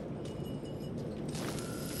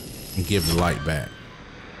and give the light back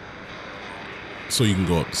so you can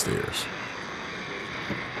go up the stairs.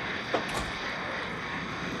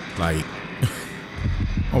 Like,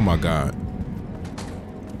 oh my god.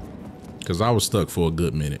 Because I was stuck for a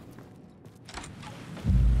good minute.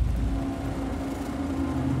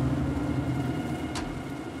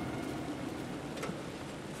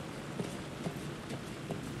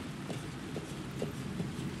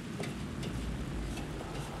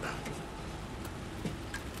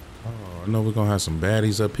 I know we're gonna have some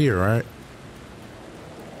baddies up here, right?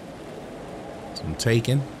 Some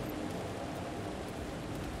taken.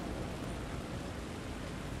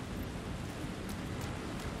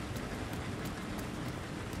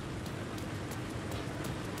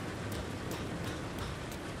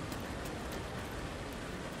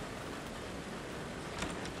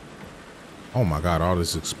 Oh my god, all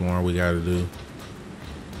this exploring we gotta do.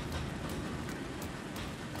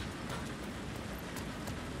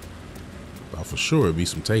 For sure it'd be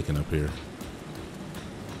some taken up here.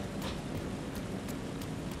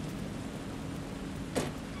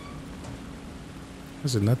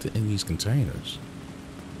 There's nothing in these containers.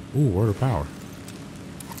 Ooh, word of power.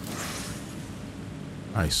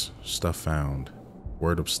 Nice. Stuff found.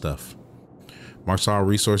 Word of stuff. Marks all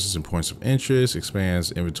resources and points of interest.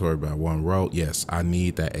 Expands inventory by 1 row. Yes, I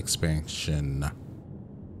need that expansion.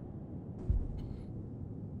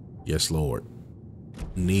 Yes, Lord.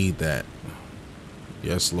 Need that.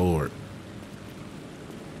 Yes, Lord.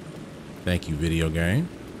 Thank you, video game.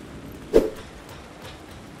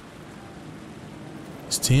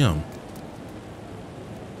 It's Tim.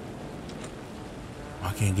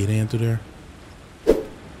 I can't get in through there. I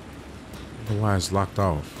don't know why it's locked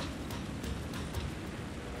off.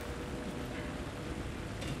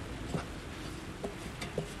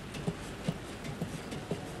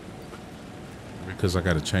 Because I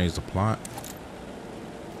got to change the plot.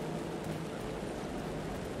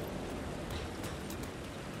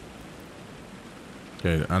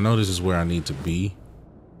 Okay, I know this is where I need to be.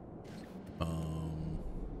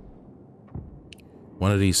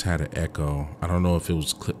 One of these had an echo. I don't know if it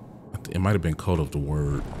was it might have been Code of the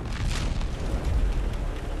Word.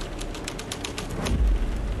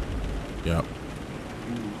 Yep.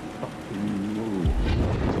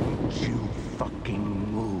 You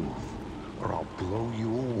fucking move, or I'll blow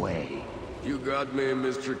you away. You got me,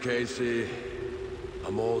 Mr. Casey.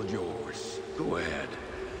 I'm all yours. Go ahead.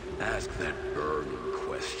 Ask that burning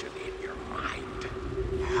question in your mind.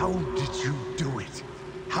 How did you do it?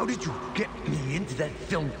 How did you get me into that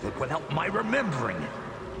film clip without my remembering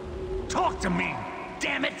it? Talk to me,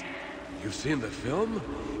 damn it! You've seen the film?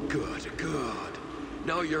 Good, good.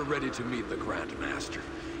 Now you're ready to meet the Grandmaster.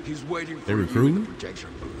 He's waiting for you in the projection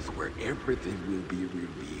booth where everything will be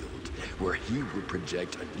revealed, where he will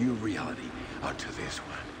project a new reality onto this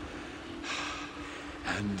one.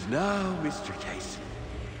 And now, Mr. Casey,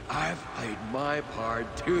 I've played my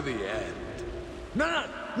part to the end. No!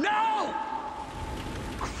 No!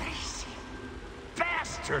 Crazy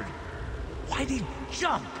bastard! Why'd he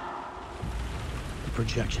jump? The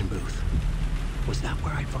projection booth. Was that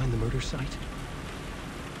where I'd find the murder site?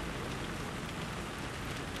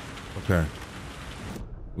 Okay.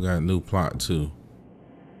 We got a new plot too.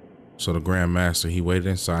 So the Grand Master, he waited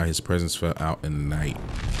inside. His presence fell out in the night.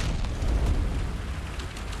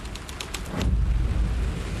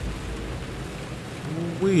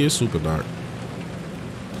 We is super dark.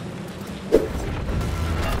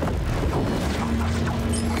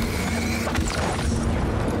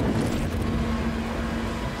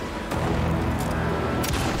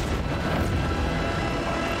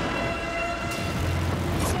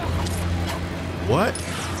 What?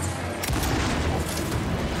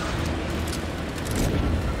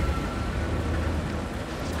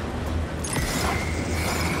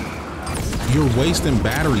 You're wasting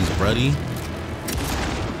batteries, buddy.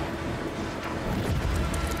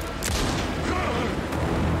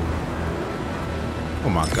 Oh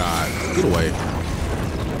my God, get away.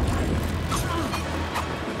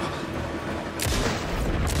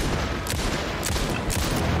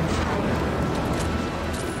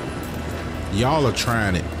 Y'all are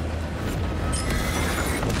trying it.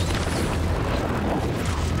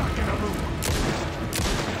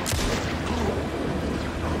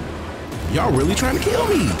 Y'all really trying to kill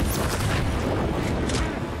me?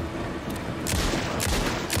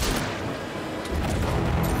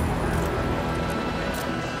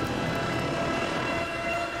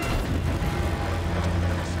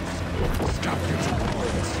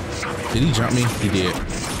 Did he jump me? He did.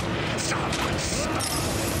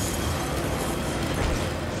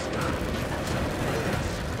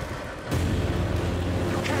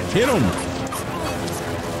 Hit him.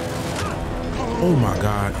 Oh my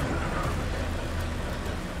God.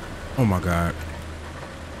 Oh my God.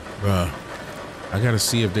 Bruh. I gotta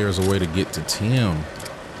see if there's a way to get to Tim.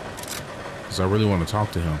 Because I really want to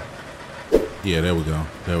talk to him. Yeah, there we go.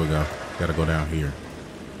 There we go. Gotta go down here.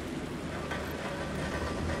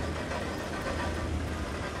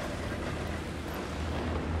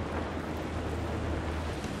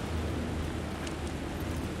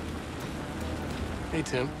 Hey,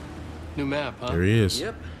 Tim. New map, huh? There he is.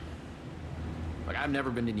 Yep. Like, I've never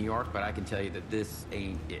been to New York, but I can tell you that this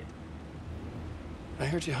ain't it. I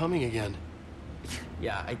heard you humming again.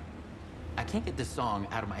 Yeah, I can't get this song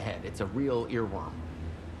out of my head. It's a real earworm.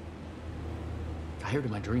 I hear it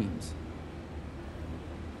in my dreams.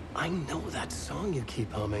 I know that song you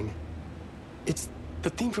keep humming. It's the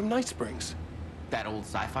theme from Night Springs. That old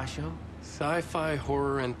sci-fi show? Sci-fi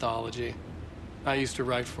horror anthology. I used to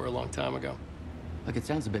write for a long time ago. Look, it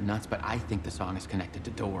sounds a bit nuts, but I think the song is connected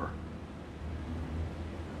to Door.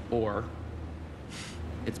 Or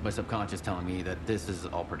it's my subconscious telling me that this is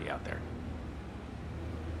all pretty out there.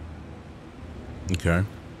 Okay.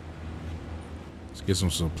 Let's get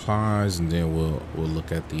some supplies and then we'll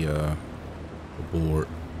look at the board.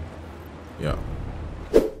 Yeah.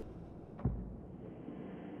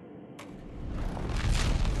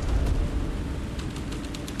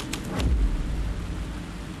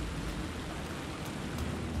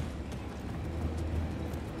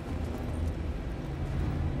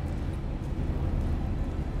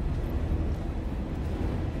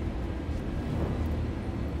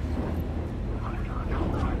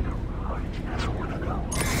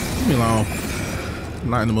 Leave me alone. I'm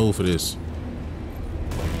not in the mood for this.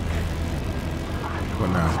 What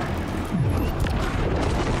now?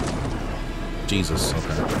 Jesus. Okay.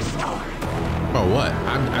 Oh, what?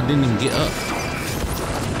 I didn't even get up.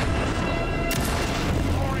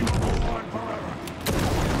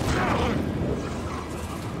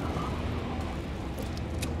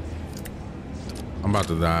 I'm about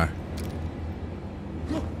to die.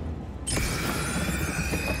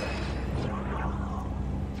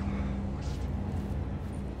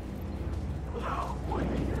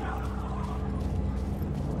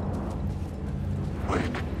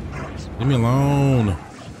 Leave me alone.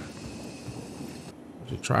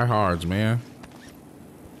 Just try hards, man.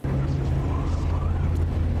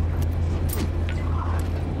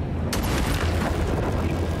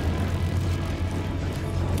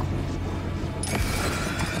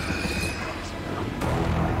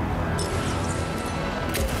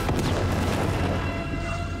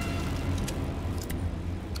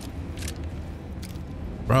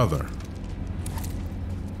 Brother.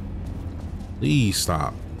 Please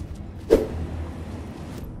stop. I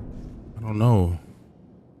don't know.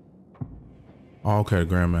 Oh, okay,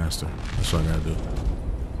 Grandmaster. That's what I gotta do.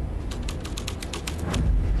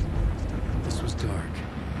 This was dark,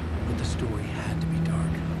 but the story had to be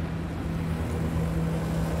dark.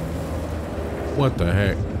 What the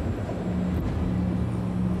heck?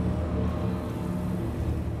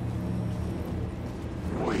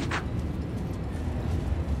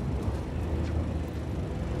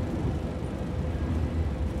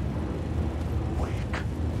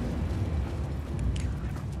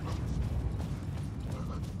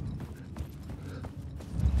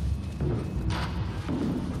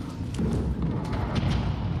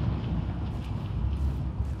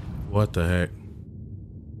 What the heck?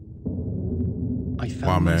 I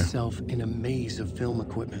found myself in a maze of film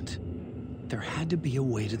equipment. There had to be a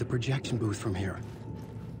way to the projection booth from here.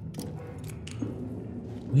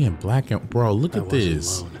 We in black and bro, look at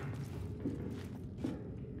this. Alone.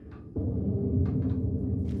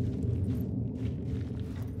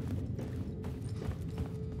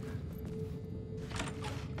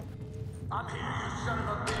 I'm here, you son of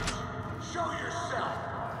a bitch. Show yourself.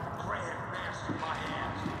 Grand master my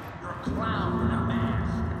ass. You're a clown in a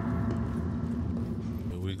mask.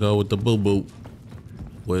 Here we go with the boo boo.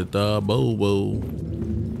 With the boo boo.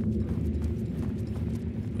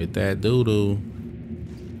 With that doo doo.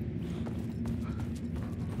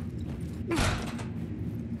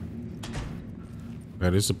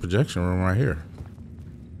 That is a projection room right here.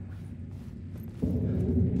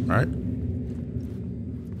 Right?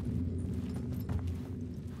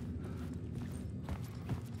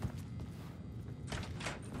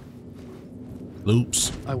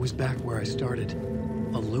 Loops. I was back where I started.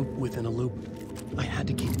 A loop within a loop. I had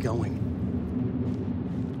to keep going.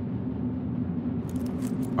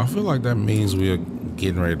 I feel like that means we are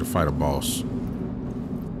getting ready to fight a boss.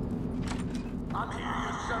 I'm here,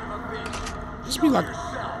 you son of a bitch. This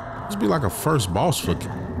be like a first boss for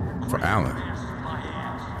Alan.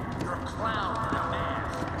 You're a clown in a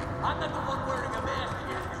mask. I'm not the one wearing a mask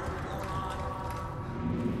here, you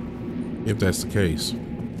moron. If that's the case.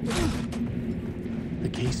 The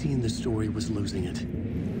Casey in the story was losing it.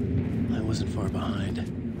 I wasn't far behind.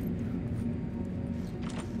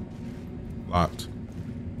 Locked.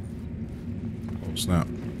 Oh, snap.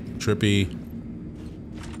 Trippy.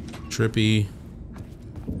 Trippy.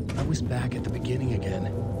 I was back at the beginning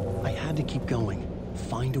again. I had to keep going.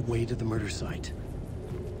 Find a way to the murder site.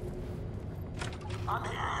 I'm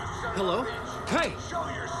here, you son Hello? of a bitch. Hey! Show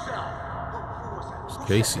yourself. Who was that? It's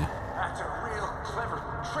Casey. That's a real clever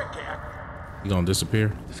trick act. You gonna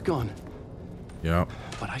disappear? It's gone. Yep.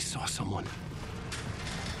 But I saw someone.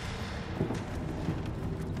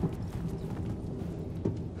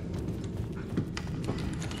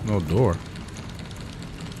 No door.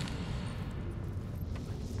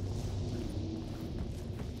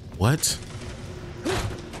 What?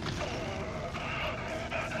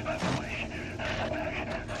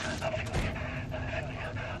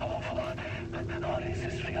 What is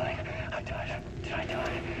this feeling? I died. Did I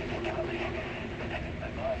die? It got me. And in my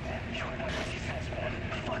mind, you were not what he says, man.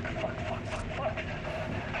 Fuck.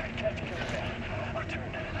 I can't figure it out.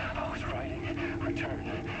 Return. I was writing.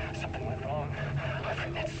 Return. Something went wrong. I've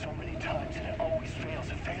written it so many times and it always fails.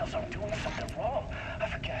 It fails. I'm doing something wrong. I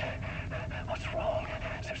forget. What's wrong?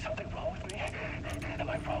 Is there something wrong with me? Am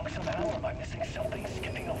I wrong somehow? Or am I missing something?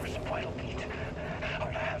 Skipping over some vital beat?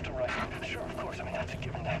 Alright, I have to write. Sure, of course. I mean, that's a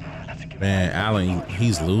given. That's a given. Man, Alan,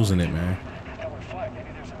 he's losing it, man. Now we're fine. Maybe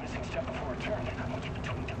there's a missing step before return. What's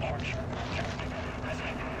between departure and return?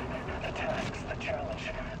 The tasks, the challenge,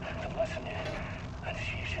 the lesson,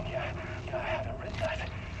 initiation. Yeah, I haven't written that.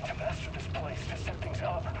 To master this place, to set things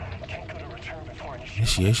up. Can't go to return before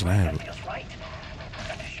initiation. Initiation, I have it. Feels right.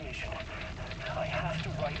 Initiation. I have to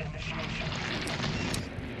write initiation.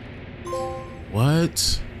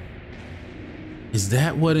 What? Is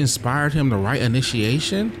that what inspired him to write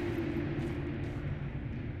Initiation?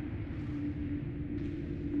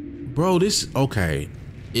 Bro, okay.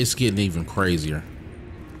 It's getting even crazier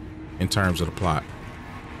in terms of the plot.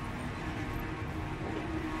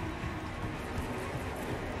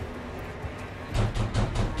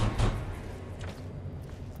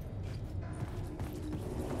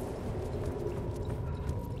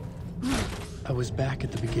 I was back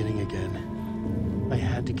at the beginning again. I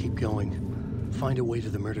had to keep going. Find a way to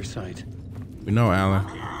the murder site. We know, Alan.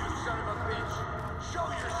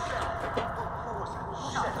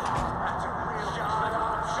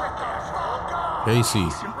 Casey.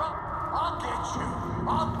 I'll get you.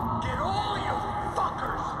 I'll get all you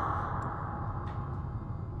fuckers.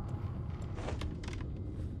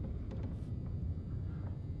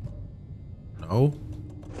 No.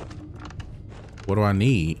 What do I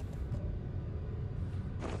need?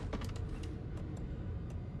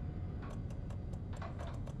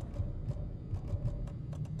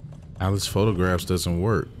 Alice photographs doesn't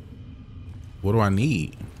work. What do I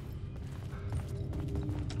need?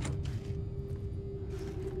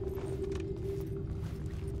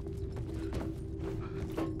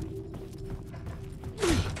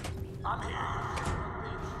 I'm here.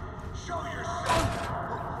 Show yourself.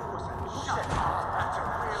 Shut up. That's a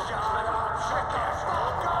real trick ass. Oh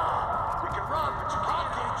God. We can run, but you can't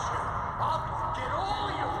get you. I'll get all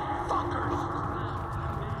you fuckers.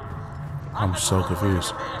 I'm so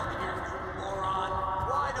confused.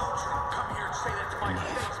 Why don't you come here and say that to my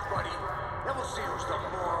face, buddy?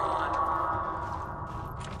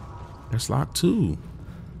 It's locked too.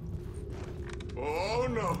 Oh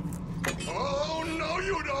no! Oh no,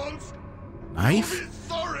 you don't! Knife? You'll be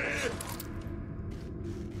sorry!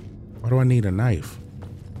 Why do I need a knife?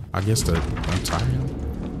 I guess to untie him.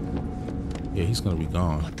 Yeah, he's gonna be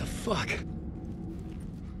gone. What the fuck?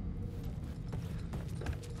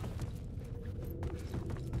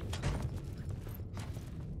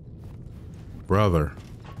 Brother.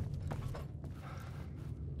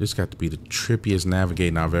 This got to be the trippiest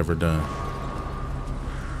navigating I've ever done.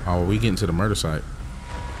 Oh, we getting to the murder site.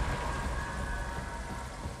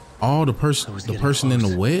 Oh, the person in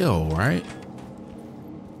the well, right?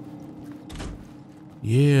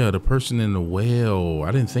 Yeah, the person in the well.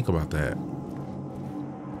 I didn't think about that.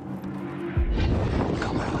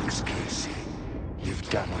 Come, Alex Casey. You've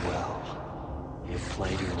done well. You've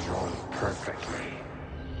played your role perfectly.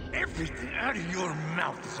 Everything out of your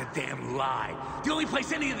mouth is a damn lie. The only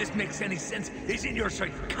place any of this makes any sense is in your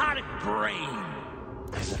psychotic brain.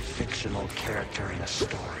 As a fictional character in a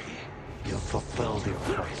story, you fulfilled your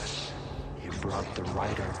purpose. You brought the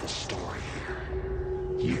writer of the story here.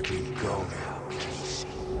 You can go now, Casey.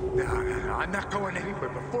 No, I'm not going anywhere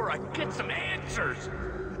before I get some answers.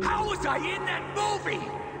 How was I in that movie?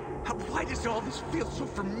 Why does all this feel so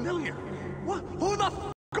familiar? What? Who the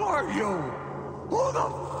f*** are you? Who the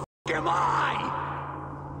f*** am I?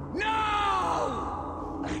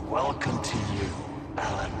 No! And welcome to you,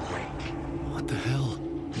 Alan Wake. What the hell?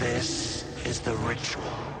 This is the ritual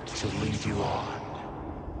to lead you on.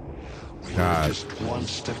 God. You're just one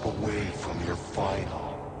step away from your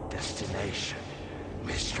final destination,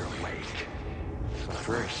 Mr. Wake. But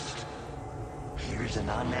first, here's an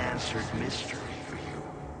unanswered mystery for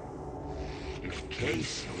you. If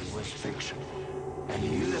Casey was fictional, and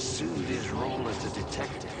you assumed his role as a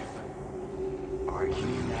detective, are you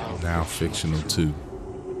now fictional too?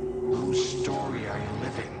 Whose story are you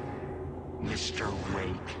living, Mr.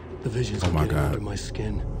 Wake? The visions are getting under my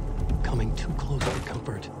skin, coming too close for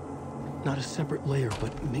comfort. Not a separate layer,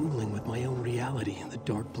 but mingling with my own reality in the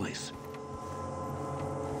dark place.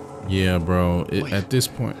 Yeah, bro. At this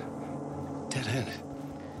point, dead end.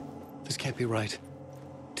 This can't be right.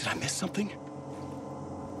 Did I miss something?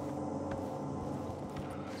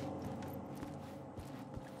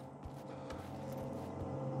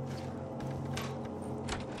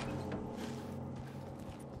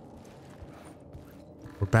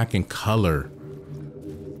 we're back in color.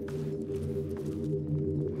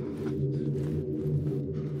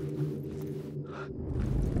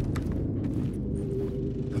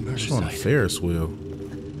 It's on a Ferris wheel.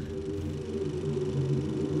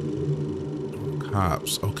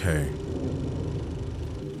 Cops, okay.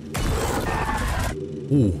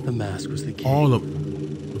 Ooh. The mask was the key. All the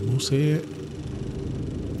moose head.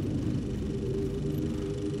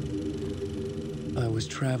 I was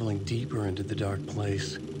traveling deeper into the dark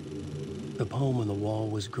place. The poem on the wall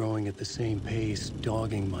was growing at the same pace,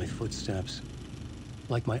 dogging my footsteps,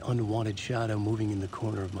 like my unwanted shadow moving in the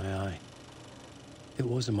corner of my eye. It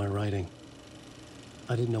wasn't my writing.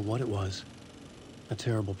 I didn't know what it was. A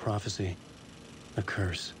terrible prophecy. A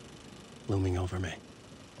curse looming over me.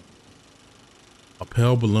 A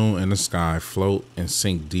pale balloon in the sky, float and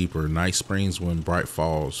sink deeper. Night springs when bright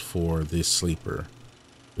falls for this sleeper.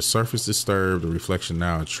 The surface disturbed, the reflection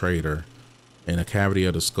now a traitor, and the cavity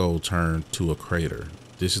of the skull turned to a crater.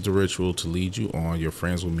 This is the ritual to lead you on. Your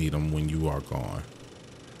friends will meet them when you are gone.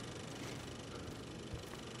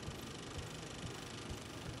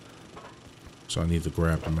 So I need to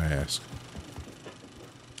grab the mask.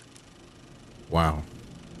 Wow.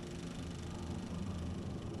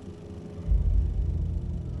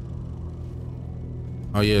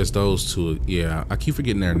 Oh yeah, it's those two. Yeah, I keep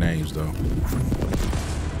forgetting their names though.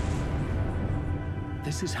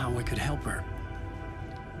 This is how I could help her.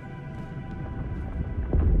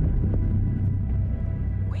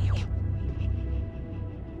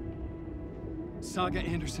 Saga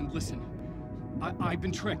Anderson, listen. I've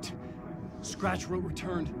been tricked. Scratch wrote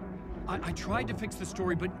returned. I tried to fix the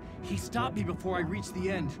story, but he stopped me before I reached the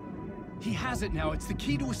end. He has it now. It's the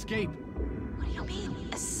key to escape. What do you mean,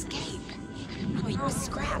 escape? I mean,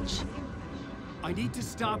 Scratch. I need to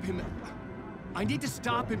stop him. I need to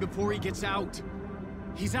stop him before he gets out.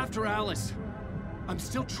 He's after Alice. I'm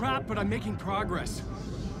still trapped, but I'm making progress.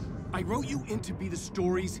 I wrote you in to be the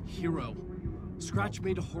story's hero. Scratch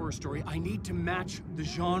made a horror story. I need to match the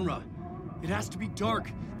genre. It has to be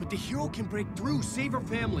dark, but the hero can break through, save her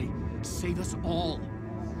family, save us all.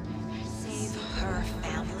 Save her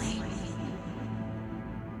family?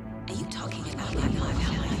 Are you talking about my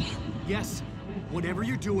family? Yes. Whatever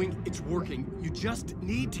you're doing, it's working. You just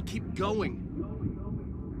need to keep going.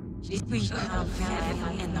 We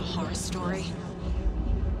found in the horror story.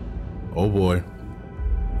 Oh boy.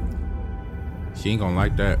 She ain't gonna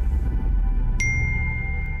like that.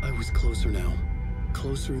 I was closer now.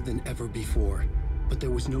 Closer than ever before. But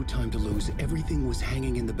there was no time to lose. Everything was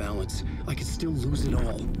hanging in the balance. I could still lose it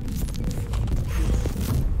all.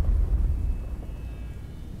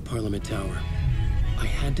 Parliament Tower. I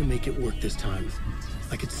had to make it work this time.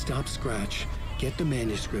 I could stop Scratch, get the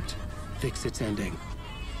manuscript, fix its ending.